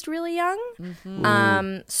sexualized really young.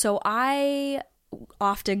 Mm-hmm. So I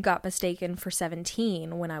often got mistaken for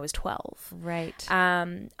 17 when I was 12. Right.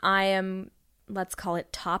 I am... let's call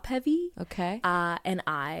it top heavy. Okay. And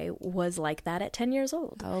I was like that at 10 years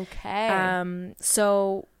old. Okay.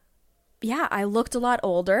 So yeah, I looked a lot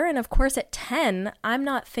older. And of course at 10, I'm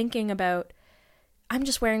not thinking about, I'm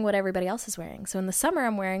just wearing what everybody else is wearing. So in the summer,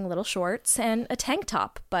 I'm wearing little shorts and a tank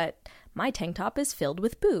top, but my tank top is filled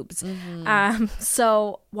with boobs. Mm-hmm.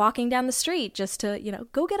 So walking down the street just to,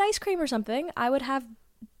 go get ice cream or something, I would have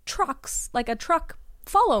trucks, like a truck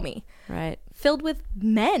follow me. Right. Filled with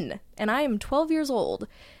men, and I am 12 years old,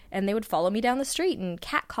 and they would follow me down the street and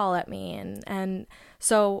catcall at me, and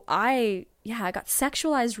so I got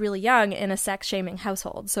sexualized really young in a sex shaming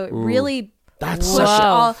household. So it really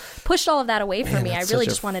pushed all of that away from me. I really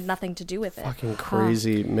just wanted nothing to do with it. Fucking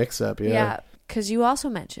crazy mix up. Yeah. Because you also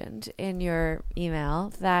mentioned in your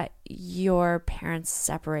email that your parents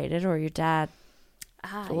separated, or your dad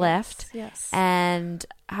left. Yes. And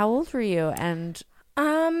how old were you? And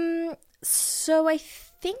so I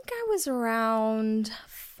think I was around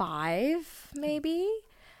 5, maybe.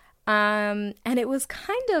 And it was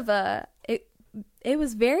kind of it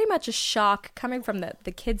was very much a shock coming from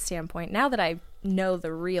the kid's standpoint. Now that I know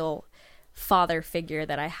the real father figure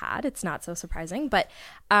that I had, it's not so surprising. But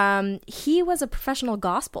he was a professional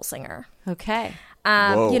gospel singer. Okay.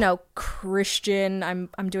 Christian.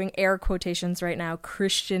 I'm doing air quotations right now.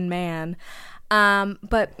 Christian man.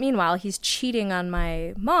 But meanwhile, he's cheating on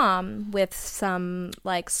my mom with some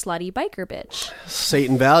like slutty biker bitch.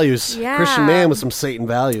 Satan values. Yeah. Christian man with some Satan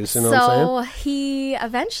values. You know what I'm saying? So he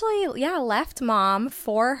eventually, left mom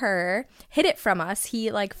for her, hid it from us. He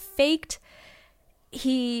like faked.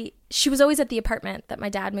 She was always at the apartment that my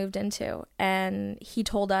dad moved into, and he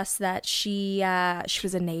told us that she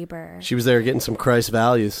was a neighbor. She was there getting some Christ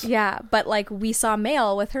values. Yeah, but like we saw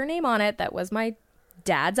mail with her name on it that was my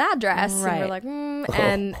dad's address, right. And we're like,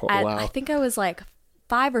 and wow. I think I was like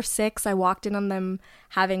 5 or 6. I walked in on them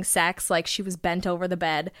having sex, like she was bent over the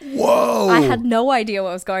bed. Whoa! I had no idea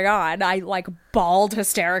what was going on. I like bawled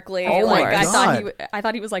hysterically. Oh like my God. I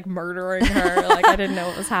thought he was like murdering her. Like I didn't know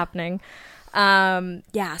what was happening.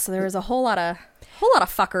 So there was a whole lot of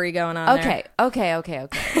fuckery going on. Okay.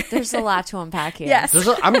 There's a lot to unpack here. Yes.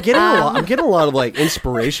 I'm getting a lot of like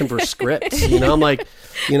inspiration for scripts. I'm like,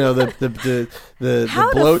 the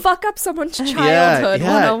how bloat. to fuck up someone's childhood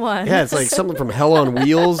 101. Yeah, it's like something from Hell on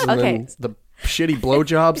Wheels, and Okay. then the shitty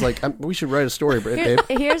blowjobs. Like we should write a story, babe.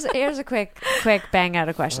 Here's a quick bang out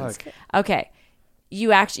of questions. Okay.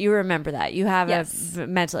 You remember that. You have Yes. a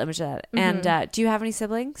mental image of that. Mm-hmm. And do you have any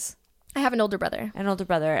siblings? I have an older brother. An older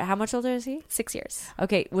brother. How much older is he? 6 years.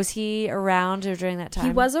 Okay. Was he around or during that time?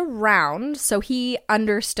 He was around, so he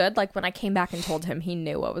understood. Like when I came back and told him, he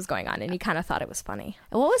knew what was going on, and he kind of thought it was funny.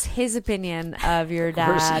 And what was his opinion of your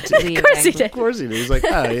dad leaving? Of course he did. Of course he did. He's like,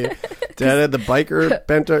 Dad had the biker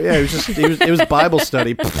bent over. Yeah, it was Bible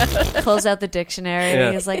study. Close out the dictionary. Yeah.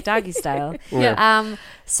 He was like doggy style. Yeah.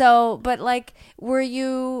 But like, were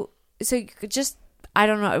you? So you could just. I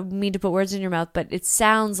don't know. I mean to put words in your mouth, but it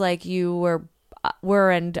sounds like you were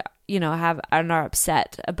and are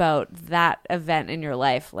upset about that event in your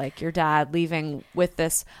life, like your dad leaving with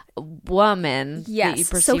this woman. Yes. That you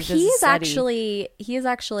perceived So as he is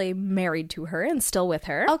actually married to her and still with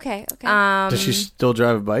her. Okay. Does she still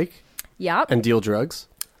drive a bike Yep. and deal drugs?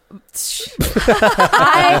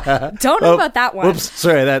 I don't know about that one. Whoops,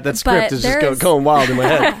 sorry, that script But is just there's- going wild in my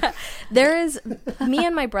head. Me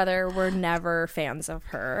and my brother were never fans of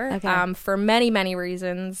her for many, many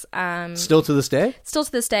reasons. Still to this day? Still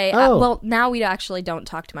to this day. Oh. Well, now we actually don't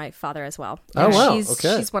talk to my father as well. Oh, wow.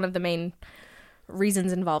 She's one of the main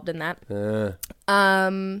reasons involved in that.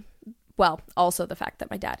 Well, also the fact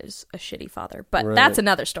that my dad is a shitty father, but that's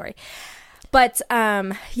another story. But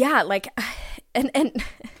yeah, like, and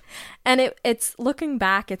it's looking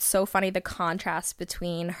back, it's so funny the contrast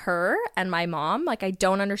between her and my mom. Like, I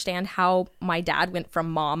don't understand how my dad went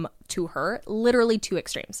from mom to her, literally two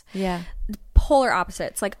extremes. Yeah. Polar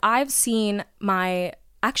opposites. Like, I've seen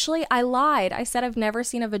actually, I lied. I said I've never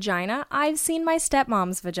seen a vagina. I've seen my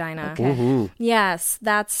stepmom's vagina. Okay. Mm-hmm. Yes,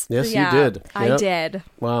 that's... Yes, yeah, you did. I Yep. did.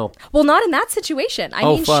 Wow. Well, not in that situation. I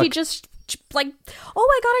mean, fuck. she just like, oh,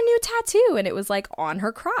 I got a new tattoo, and it was like on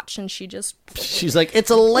her crotch, and she just... She's like,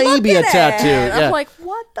 it's a labia tattoo. And Yeah. I'm like,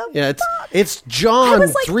 what the Yeah, fuck? it's I John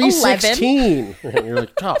was, like, 3:16. And you're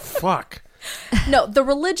like, oh fuck. No, the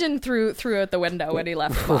religion threw out the window when he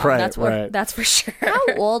left mom. Right. That's for sure.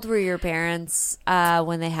 How old were your parents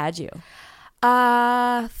when they had you?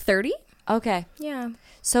 30? Okay. Yeah.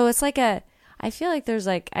 So it's like I feel like there's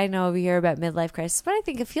like, I know we hear about midlife crisis, but I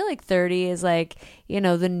feel like 30 is like,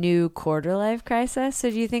 the new quarter life crisis. So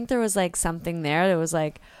do you think there was like something there that was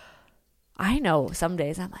like, I know some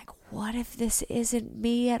days I'm like, what if this isn't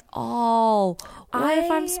me at all? What if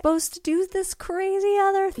I'm supposed to do this crazy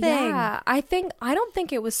other thing? Yeah, I don't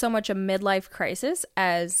think it was so much a midlife crisis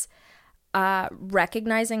as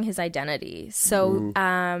recognizing his identity. So,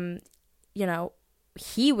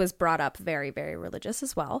 he was brought up very, very religious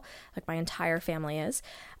as well. Like my entire family is.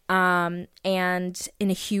 And in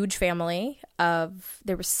a huge family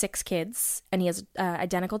there were 6 kids, and he has an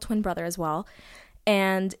identical twin brother as well.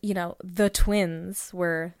 And, the twins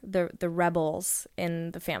were the rebels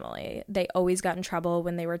in the family. They always got in trouble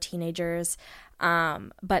when they were teenagers.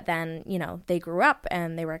 But then, they grew up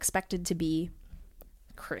and they were expected to be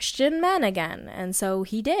Christian men again. And so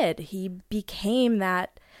he did. He became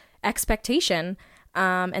that expectation.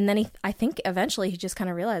 And then I think eventually he just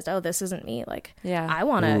kind of realized, oh, this isn't me. Like, I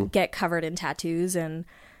want to get covered in tattoos and,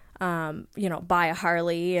 buy a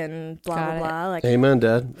Harley and blah, blah, blah. Like, Amen,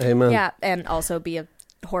 Dad. Amen. yeah, and also be a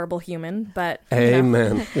horrible human, but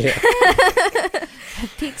Amen. Yeah.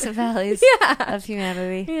 Peaks and valleys of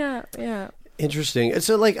humanity. Yeah. Interesting.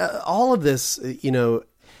 So, like, all of this,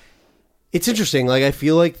 it's interesting. Like, I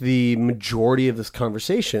feel like the majority of this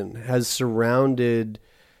conversation has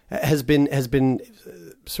been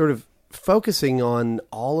sort of focusing on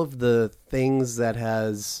all of the things that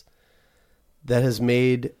has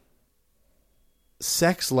made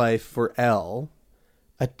sex life for Elle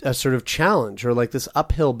a sort of challenge, or like this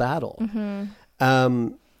uphill battle. Mm-hmm.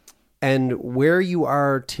 And where you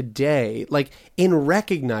are today, like in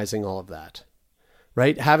recognizing all of that,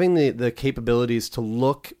 right? Having the capabilities to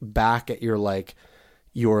look back at your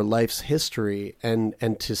life's history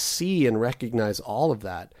and to see and recognize all of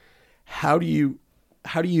that. How do you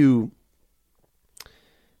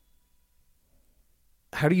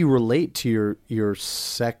relate to you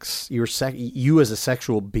as a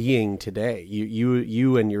sexual being today?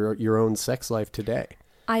 You and your own sex life today.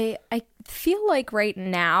 I feel like right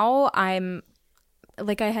now I'm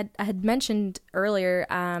like I had mentioned earlier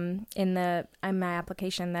in my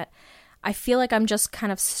application that I feel like I'm just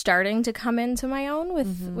kind of starting to come into my own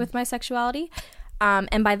with my sexuality.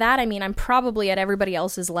 And by that, I mean, I'm probably at everybody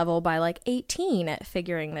else's level by like 18 at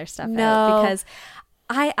figuring their stuff out, because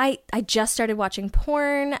I just started watching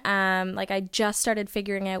porn. Like I just started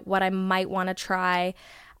figuring out what I might want to try.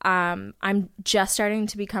 I'm just starting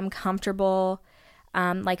to become comfortable,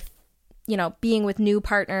 being with new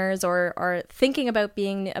partners or thinking about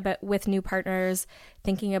being with new partners,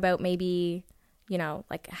 thinking about maybe,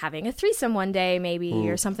 like having a threesome one day maybe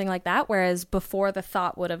or something like that. Whereas before, the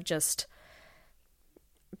thought would have just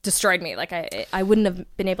destroyed me. Like I wouldn't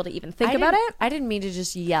have been able to even think about it. I didn't mean to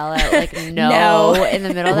just yell out like no in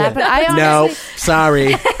the middle of that, but I honestly no,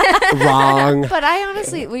 sorry, wrong. But I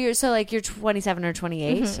honestly, you're 27 or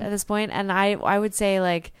 28 at this point, and I would say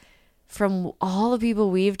like from all the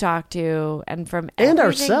people we've talked to and from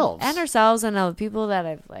ourselves and all the people that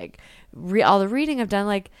I've like all the reading I've done,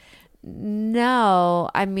 like no,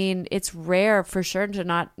 I mean it's rare for sure to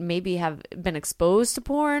not maybe have been exposed to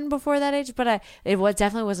porn before that age, but it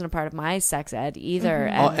definitely wasn't a part of my sex ed either.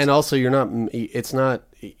 And also you're not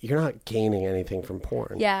gaining anything from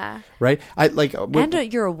porn. Yeah. Right?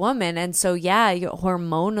 And you're a woman, and so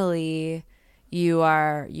hormonally you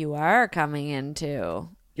are coming into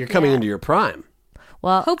into your prime.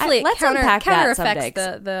 Well, Hopefully it let's unpack that someday.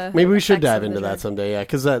 affects the Maybe we should effects of dive the into that drug. someday, yeah,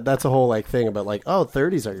 because that's a whole like thing about like, oh,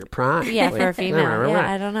 30s are your prime. Yeah, Like, for a female.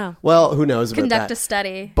 Yeah, I don't know. Well, who knows about Conduct that? a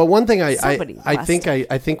study. But one thing I Somebody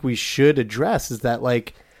think we should address is that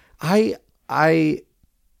like I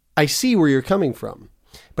see where you're coming from,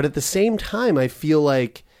 but at the same time I feel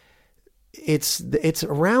like it's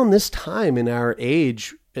around this time in our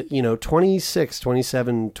age, 26,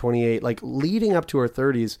 27, 28, like leading up to our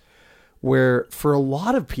 30s, where for a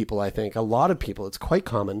lot of people it's quite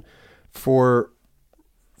common for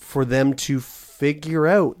them to figure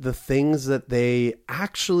out the things that they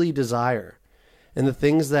actually desire and the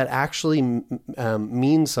things that actually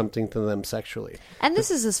mean something to them sexually. And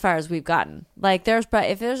this is as far as we've gotten. Like,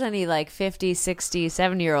 if there's any like 50, 60,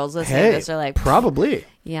 70-year-olds listening to this, are like, probably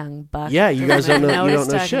young buck. Yeah, you guys don't know. You don't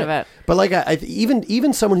know talking shit. about. But like,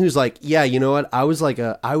 even someone who's like, yeah, you know what? I was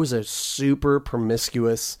a super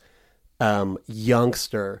promiscuous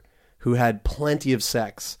youngster who had plenty of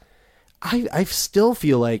sex. I still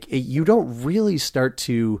feel like you don't really start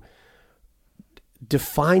to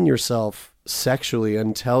define yourself sexually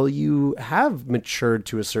until you have matured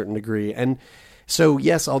to a certain degree. And so,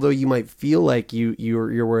 yes, although you might feel like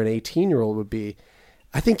you're where an 18-year-old would be,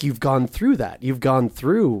 I think you've gone through that. You've gone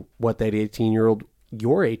through what that your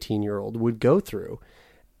 18-year-old would go through.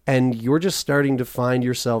 And you're just starting to find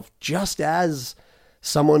yourself just as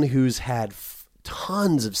someone who's had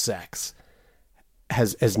tons of sex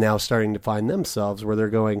is now starting to find themselves where they're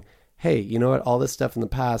going, hey, you know what? All this stuff in the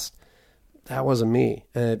past, that wasn't me.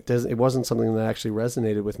 And it wasn't something that actually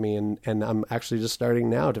resonated with me. And I'm actually just starting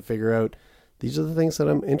now to figure out these are the things that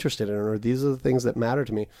I'm interested in, or these are the things that matter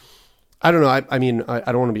to me. I don't know. I mean, I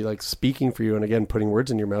don't want to be like speaking for you and again, putting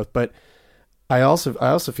words in your mouth, but I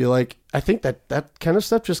also feel like, I think that kind of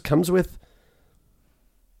stuff just comes with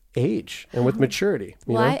age and with maturity.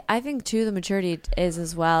 You know? I think too, the maturity is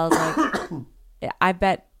as well. Like, I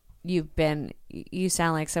bet you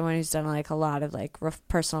sound like someone who's done like a lot of like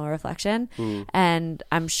personal reflection, and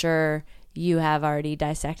I'm sure you have already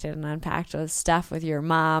dissected and unpacked with stuff with your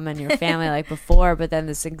mom and your family like before, but then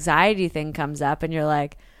this anxiety thing comes up and you're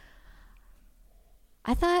like,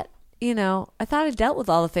 I thought I dealt with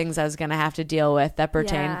all the things I was going to have to deal with that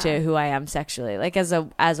pertain to who I am sexually. Like as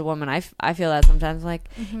a woman, I feel that sometimes like,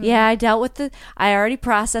 yeah, I dealt with I already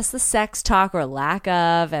processed the sex talk or lack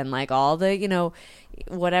of, and like all the,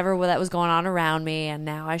 whatever that was going on around me, and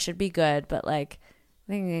now I should be good. But like,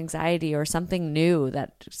 I think anxiety or something new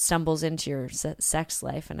that stumbles into your sex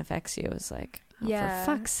life and affects you is like, for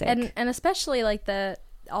fuck's sake. And especially like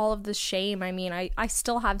all of the shame. I mean, I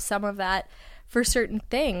still have some of that for certain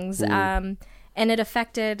things. And it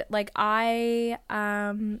affected, like, I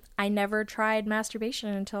never tried masturbation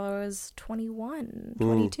until I was 21,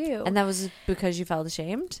 22. And that was because you felt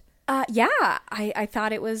ashamed? Yeah. I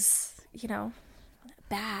thought it was,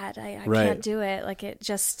 bad. I can't do it. Like, it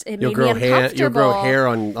made me uncomfortable. You'll grow hair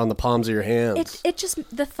on the palms of your hands. It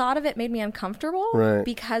just, the thought of it made me uncomfortable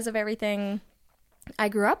because of everything I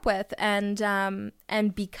grew up with, and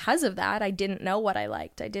because of that, I didn't know what I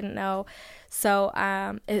liked. I didn't know. So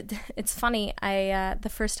it's funny.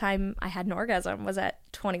 The first time I had an orgasm was at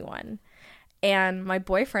 21, and my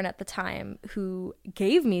boyfriend at the time, who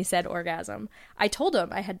gave me said orgasm, I told him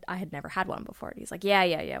I had never had one before. And he's like,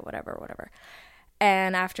 yeah, whatever.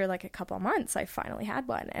 And after like a couple of months, I finally had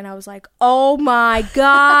one, and I was like, oh my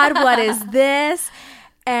God, what is this?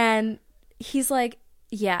 And he's like,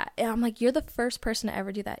 yeah. And I'm like, you're the first person to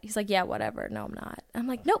ever do that. He's like, yeah, whatever. No, I'm not. I'm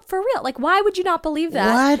like, no, for real. Like, why would you not believe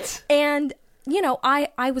that? What? And,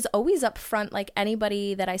 I was always up front, like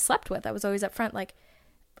anybody that I slept with, I was always up front, like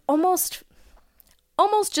almost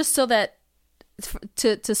just so that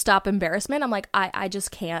to stop embarrassment. I'm like, I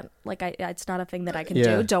just can't, like, it's not a thing that I can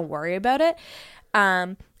do. Don't worry about it.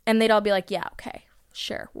 And they'd all be like, yeah, okay,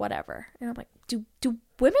 sure, whatever. And I'm like, do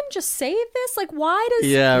women just say this? Like, why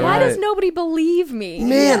does nobody believe me?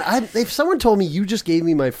 Man, if someone told me you just gave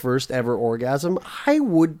me my first ever orgasm, I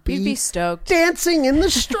would be, you'd be stoked, dancing in the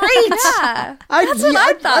streets. Yeah, that's what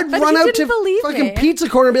I thought. I'd but run he out didn't to believe fucking me. pizza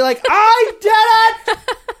corner and be like, I did it.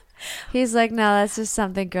 He's like, no, that's just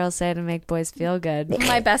something girls say to make boys feel good.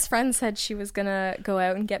 My best friend said she was gonna go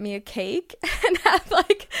out and get me a cake and have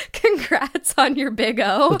like, congrats on your big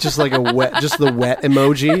O. Just like the wet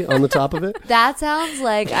emoji on the top of it. That sounds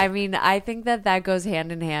like, I mean, I think that goes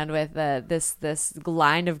hand in hand with this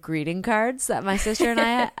line of greeting cards that my sister and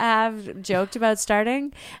I have joked about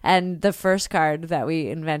starting. And the first card that we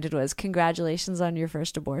invented was congratulations on your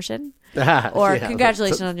first abortion. Or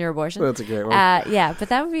congratulations on your abortion. That's a great one. Yeah, but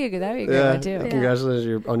that would be a good one too.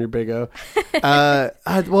 Congratulations on your big O.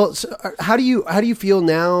 Well, so how do you feel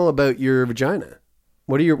now about your vagina?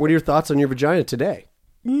 What are your thoughts on your vagina today?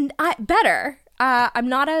 Better. I'm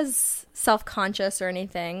not as self-conscious or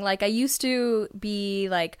anything. Like I used to be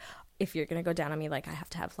like, if you're going to go down on me, like I have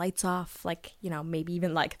to have lights off, like, you know, maybe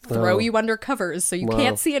even like throw you under covers so you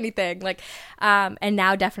can't see anything. Like, and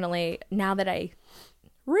now definitely, now that I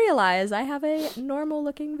realize I have a normal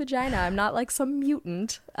looking vagina, I'm not like some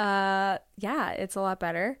mutant. Yeah, it's a lot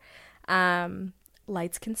better.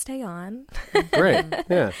 Lights can stay on. Great.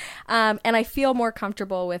 Yeah. And I feel more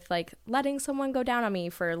comfortable with like letting someone go down on me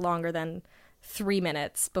for longer than 3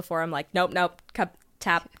 minutes before I'm like, nope,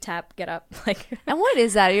 tap, get up. Like, and what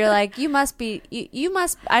is that? You're like, you must be, you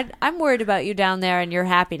must, I'm worried about you down there and your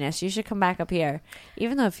happiness. You should come back up here,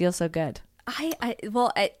 even though it feels so good.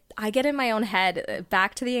 I get in my own head,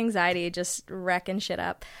 back to the anxiety, just wrecking shit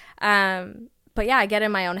up. But yeah, I get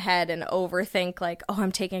in my own head and overthink like, oh,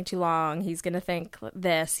 I'm taking too long. He's going to think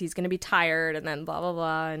this, he's going to be tired, and then blah, blah,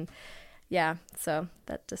 blah. And yeah, so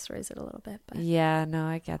that destroys it a little bit. But yeah, no,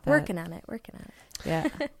 I get that. Working on it. Yeah.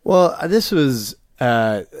 Well, this was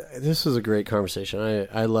a great conversation.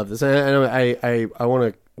 I love this. And I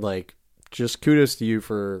want to like just kudos to you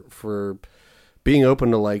for being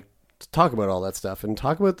open to like talk about all that stuff and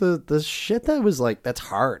talk about the shit that was like that's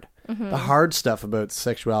hard. The hard stuff about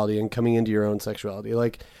sexuality and coming into your own sexuality.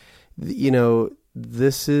 Like, you know,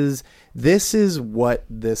 this is what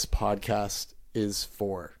this podcast is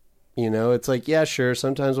for. You know, it's like, yeah, sure,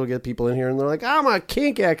 sometimes we'll get people in here and they're like, I'm a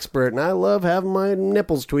kink expert and I love having my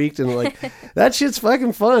nipples tweaked, and like that shit's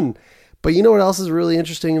fucking fun. But you know what else is really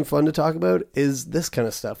interesting and fun to talk about is this kind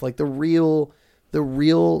of stuff, like the real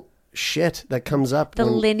shit that comes up. The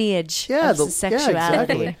lineage of the sexuality. Yeah,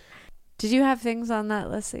 exactly. Did you have things on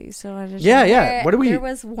that list that you still wanted to share? Yeah. There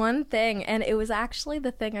was one thing, and it was actually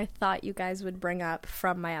the thing I thought you guys would bring up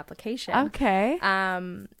from my application. Okay.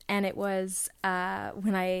 And it was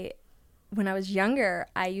when I was younger,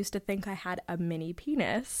 I used to think I had a mini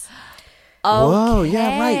penis. Whoa,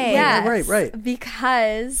 yeah, right. Yes, right.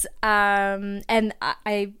 Because and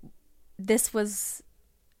I this was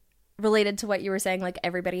related to what you were saying, like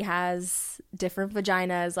everybody has different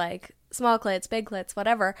vaginas, like small clits, big clits,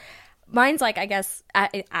 whatever. Mine's like, I guess,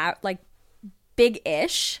 like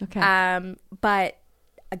big-ish. Okay. But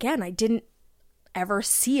again, I didn't ever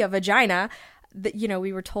see a vagina. You know,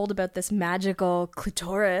 we were told about this magical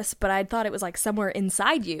clitoris, but I thought it was like somewhere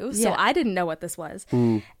inside you. So I didn't know what this was.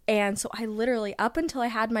 And so I literally, up until I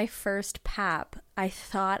had my first pap, I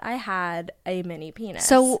thought I had a mini penis.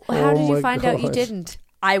 So how did you find out you didn't?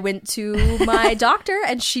 I went to my doctor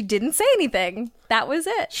and she didn't say anything. That was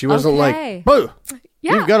it. She wasn't like, boo,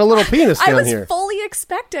 you've got a little penis down here. I was fully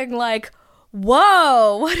expecting like,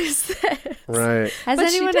 whoa, what is this? Right. Has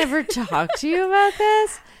anyone ever talked to you about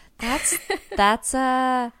this? That's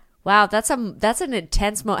wow, that's an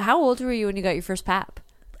intense moment. How old were you when you got your first pap?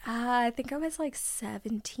 I think I was like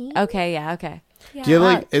 17. Okay, yeah, okay. Yeah. Do you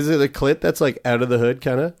like, is it a clit that's like out of the hood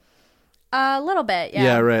kind of? A little bit, yeah.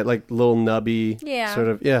 Yeah, right. Like little nubby, sort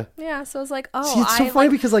of, yeah. Yeah, so I was like, oh, see, it's so funny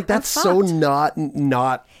because like that's so not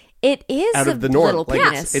it is out of the norm. Little like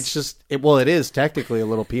penis. It's just well, it is technically a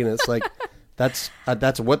little penis. Like that's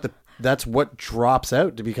what drops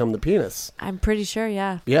out to become the penis. I'm pretty sure,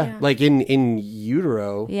 yeah. Yeah. Like in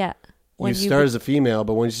utero. Yeah. You start as a female,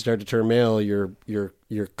 but once you start to turn male, your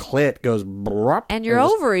clit goes and your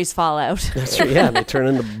ovaries fall out. That's right. Yeah, they turn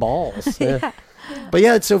into balls. Yeah. But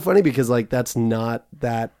yeah, it's so funny because like that's not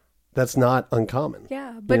uncommon.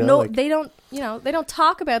 Yeah, but they don't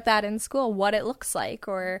talk about that in school, what it looks like,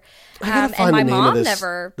 or I gotta find and my the name mom of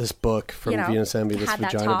never this book from Venus Envy, this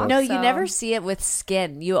vagina book. No, you never see it with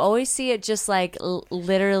skin. You always see it just like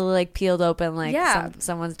literally like peeled open, like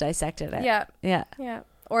someone's dissected it. Yeah,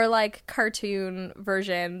 or like cartoon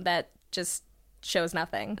version that just shows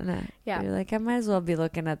nothing. Yeah, you're like, I might as well be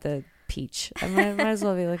looking at the peach. I might as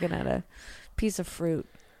well be looking at a piece of fruit.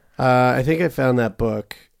 I think I found that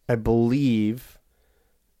book. I believe.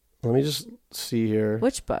 Let me just see here.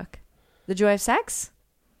 Which book? The Joy of Sex?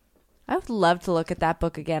 I would love to look at that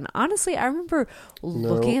book again. Honestly, I remember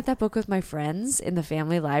looking at that book with my friends in the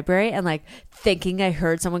family library and like thinking I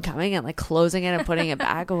heard someone coming and like closing it and putting it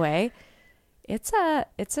back away.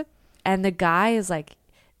 And the guy is like,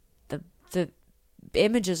 the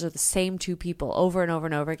images are the same two people over and over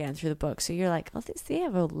and over again through the book. So you're like, oh, they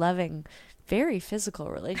have a loving, very physical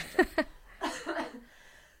relationship.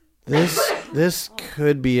 This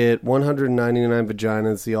could be it. 199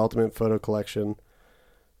 Vaginas, the ultimate photo collection.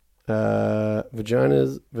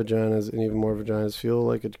 Vaginas, and even more vaginas. Feel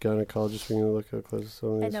like a gynecologist when you look how close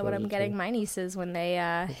to I know what I'm getting my nieces when they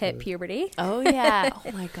hit puberty. Oh, yeah.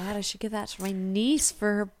 Oh, my God. I should give that to my niece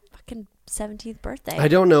for her fucking 17th birthday. I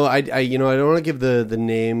don't know. I I don't want to give the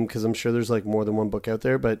name because I'm sure there's like more than one book out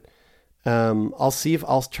there, but I'll see if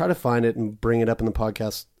I'll try to find it and bring it up in the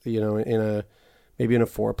podcast, maybe in a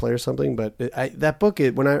foreplay or something. But that book, I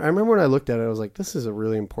remember when I looked at it, I was like, this is a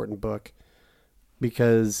really important book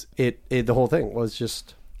because the whole thing was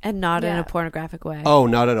just. And not in a pornographic way. Oh,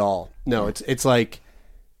 not at all. No, it's like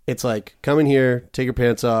come in here, take your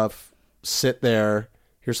pants off, sit there.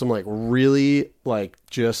 Here's some like really like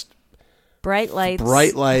just bright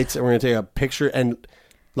lights, and we're gonna take a picture. And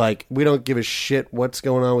like we don't give a shit what's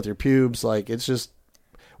going on with your pubes. Like it's just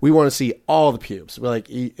we want to see all the pubes. We're like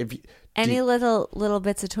if you, any little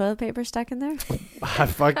bits of toilet paper stuck in there.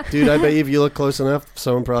 Dude, I bet you if you look close enough,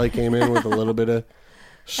 someone probably came in with a little bit of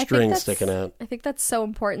string sticking out. I think that's so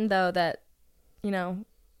important though that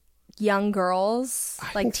young girls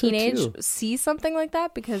like teenage see something like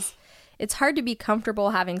that, because it's hard to be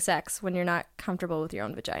comfortable having sex when you're not comfortable with your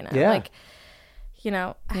own vagina. Like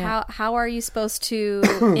how are you supposed to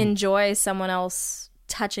enjoy someone else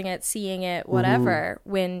touching it, seeing it, whatever,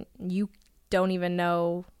 when you don't even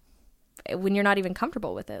know, when you're not even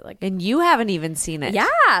comfortable with it, like, and you haven't even seen it.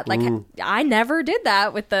 I never did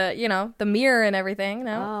that with the mirror and everything.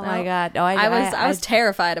 My God. I was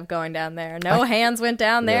terrified of going down there. Hands went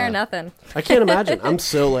down there. Nothing. I can't imagine. I'm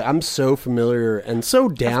so familiar and so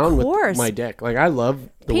down with my dick. Like I love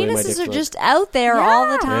the way my dick penises are just out there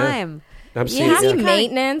all the time. I'm easy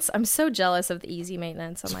maintenance. I'm so jealous of the easy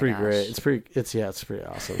maintenance. It's pretty great. It's pretty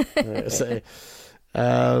awesome. Better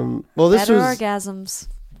orgasms.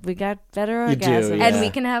 We got better orgasms. Yeah. And we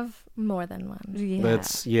can have more than one.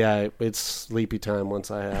 It's sleepy time once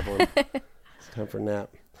I have one. It's time for a nap.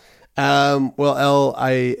 Well, Elle,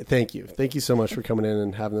 I thank you. Thank you so much for coming in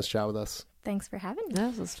and having this chat with us. Thanks for having me.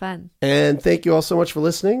 That was fun. And thank you all so much for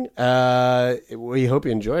listening. We hope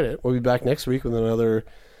you enjoyed it. We'll be back next week with another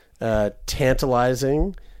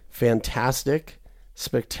tantalizing, fantastic,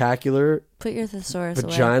 spectacular, put your thesaurus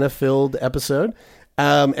vagina-filled episode.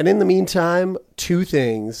 And in the meantime, 2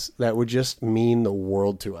 things that would just mean the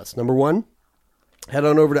world to us. Number 1, head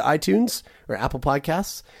on over to iTunes or Apple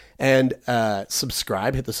Podcasts and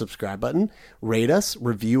subscribe. Hit the subscribe button. Rate us.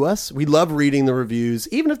 Review us. We love reading the reviews,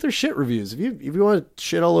 even if they're shit reviews. If you want to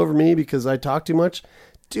shit all over me because I talk too much,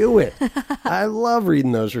 do it. I love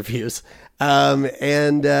reading those reviews.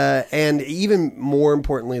 And even more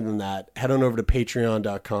importantly than that, head on over to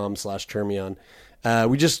patreon.com/Termion.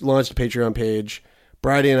 We just launched a Patreon page.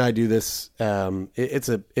 Bridie and I do this. It's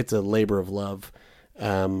a labor of love.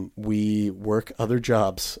 We work other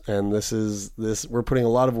jobs, and we're putting a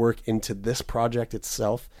lot of work into this project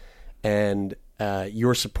itself, and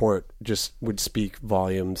your support just would speak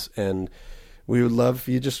volumes. And we would love if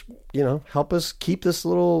you just help us keep this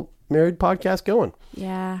little married podcast going.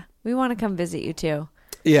 Yeah, we want to come visit you too.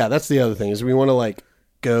 Yeah, that's the other thing is we want to like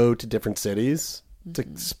go to different cities to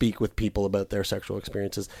speak with people about their sexual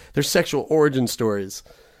experiences, their sexual origin stories.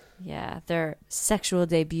 Yeah, their sexual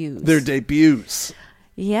debuts. Their debuts.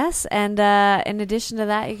 Yes, and in addition to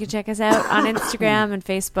that, you can check us out on Instagram and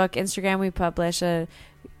Facebook. Instagram, we publish a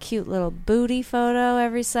cute little booty photo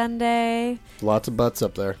every Sunday. Lots of butts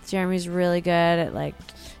up there. Jeremy's really good at like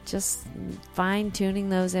just fine-tuning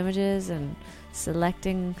those images and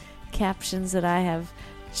selecting captions that I have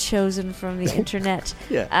chosen from the internet.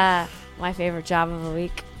 Yeah. My favorite job of the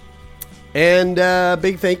week. And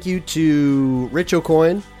big thank you to Rich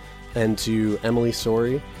O'Coin and to Emily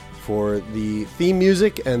Sorey for the theme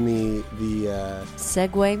music and the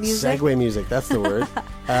segue music. Segue music, that's the word.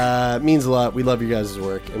 It means a lot. We love you guys'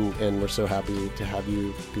 work, and we're so happy to have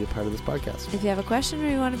you be a part of this podcast. If you have a question or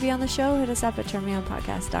you want to be on the show, hit us up at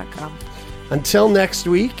termionpodcast.com. Until next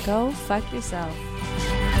week, go fuck yourself.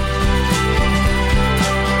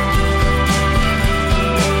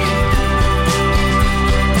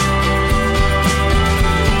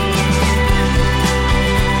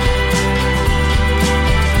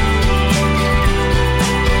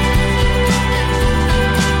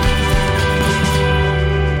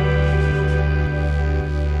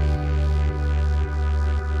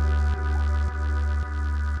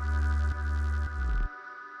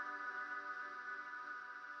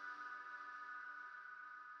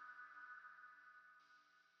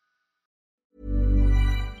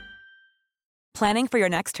 Planning for your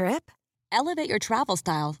next trip? Elevate your travel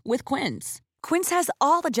style with Quince. Quince has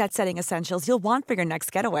all the jet-setting essentials you'll want for your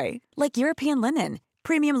next getaway, like European linen,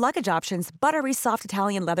 premium luggage options, buttery soft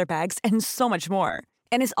Italian leather bags, and so much more.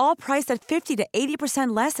 And is all priced at 50 to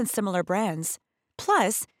 80% less than similar brands.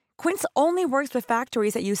 Plus, Quince only works with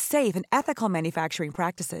factories that use safe and ethical manufacturing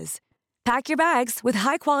practices. Pack your bags with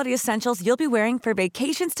high-quality essentials you'll be wearing for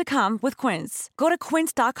vacations to come with Quince. Go to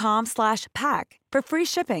quince.com/pack for free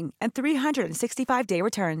shipping and 365-day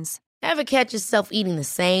returns. Ever catch yourself eating the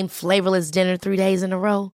same flavorless dinner 3 days in a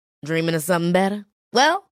row? Dreaming of something better?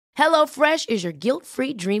 Well, HelloFresh is your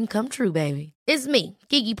guilt-free dream come true, baby. It's me,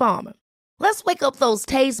 Keke Palmer. Let's wake up those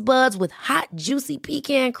taste buds with hot, juicy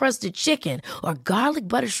pecan-crusted chicken or garlic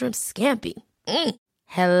butter shrimp scampi.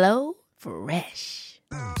 Hello Fresh.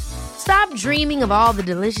 Stop dreaming of all the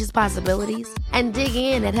delicious possibilities and dig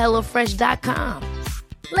in at HelloFresh.com.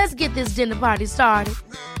 Let's get this dinner party started.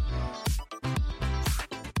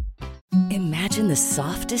 Imagine the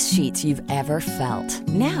softest sheets you've ever felt.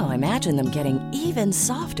 Now imagine them getting even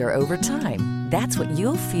softer over time. That's what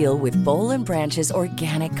you'll feel with Boll & Branch's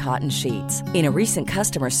organic cotton sheets. In a recent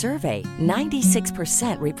customer survey,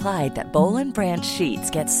 96% replied that Boll & Branch sheets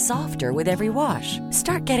get softer with every wash.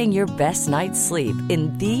 Start getting your best night's sleep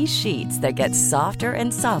in these sheets that get softer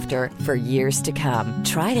and softer for years to come.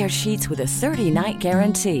 Try their sheets with a 30-night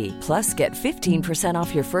guarantee. Plus, get 15%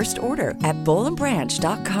 off your first order at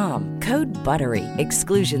bollandbranch.com. Code BUTTERY.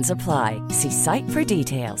 Exclusions apply. See site for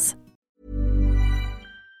details.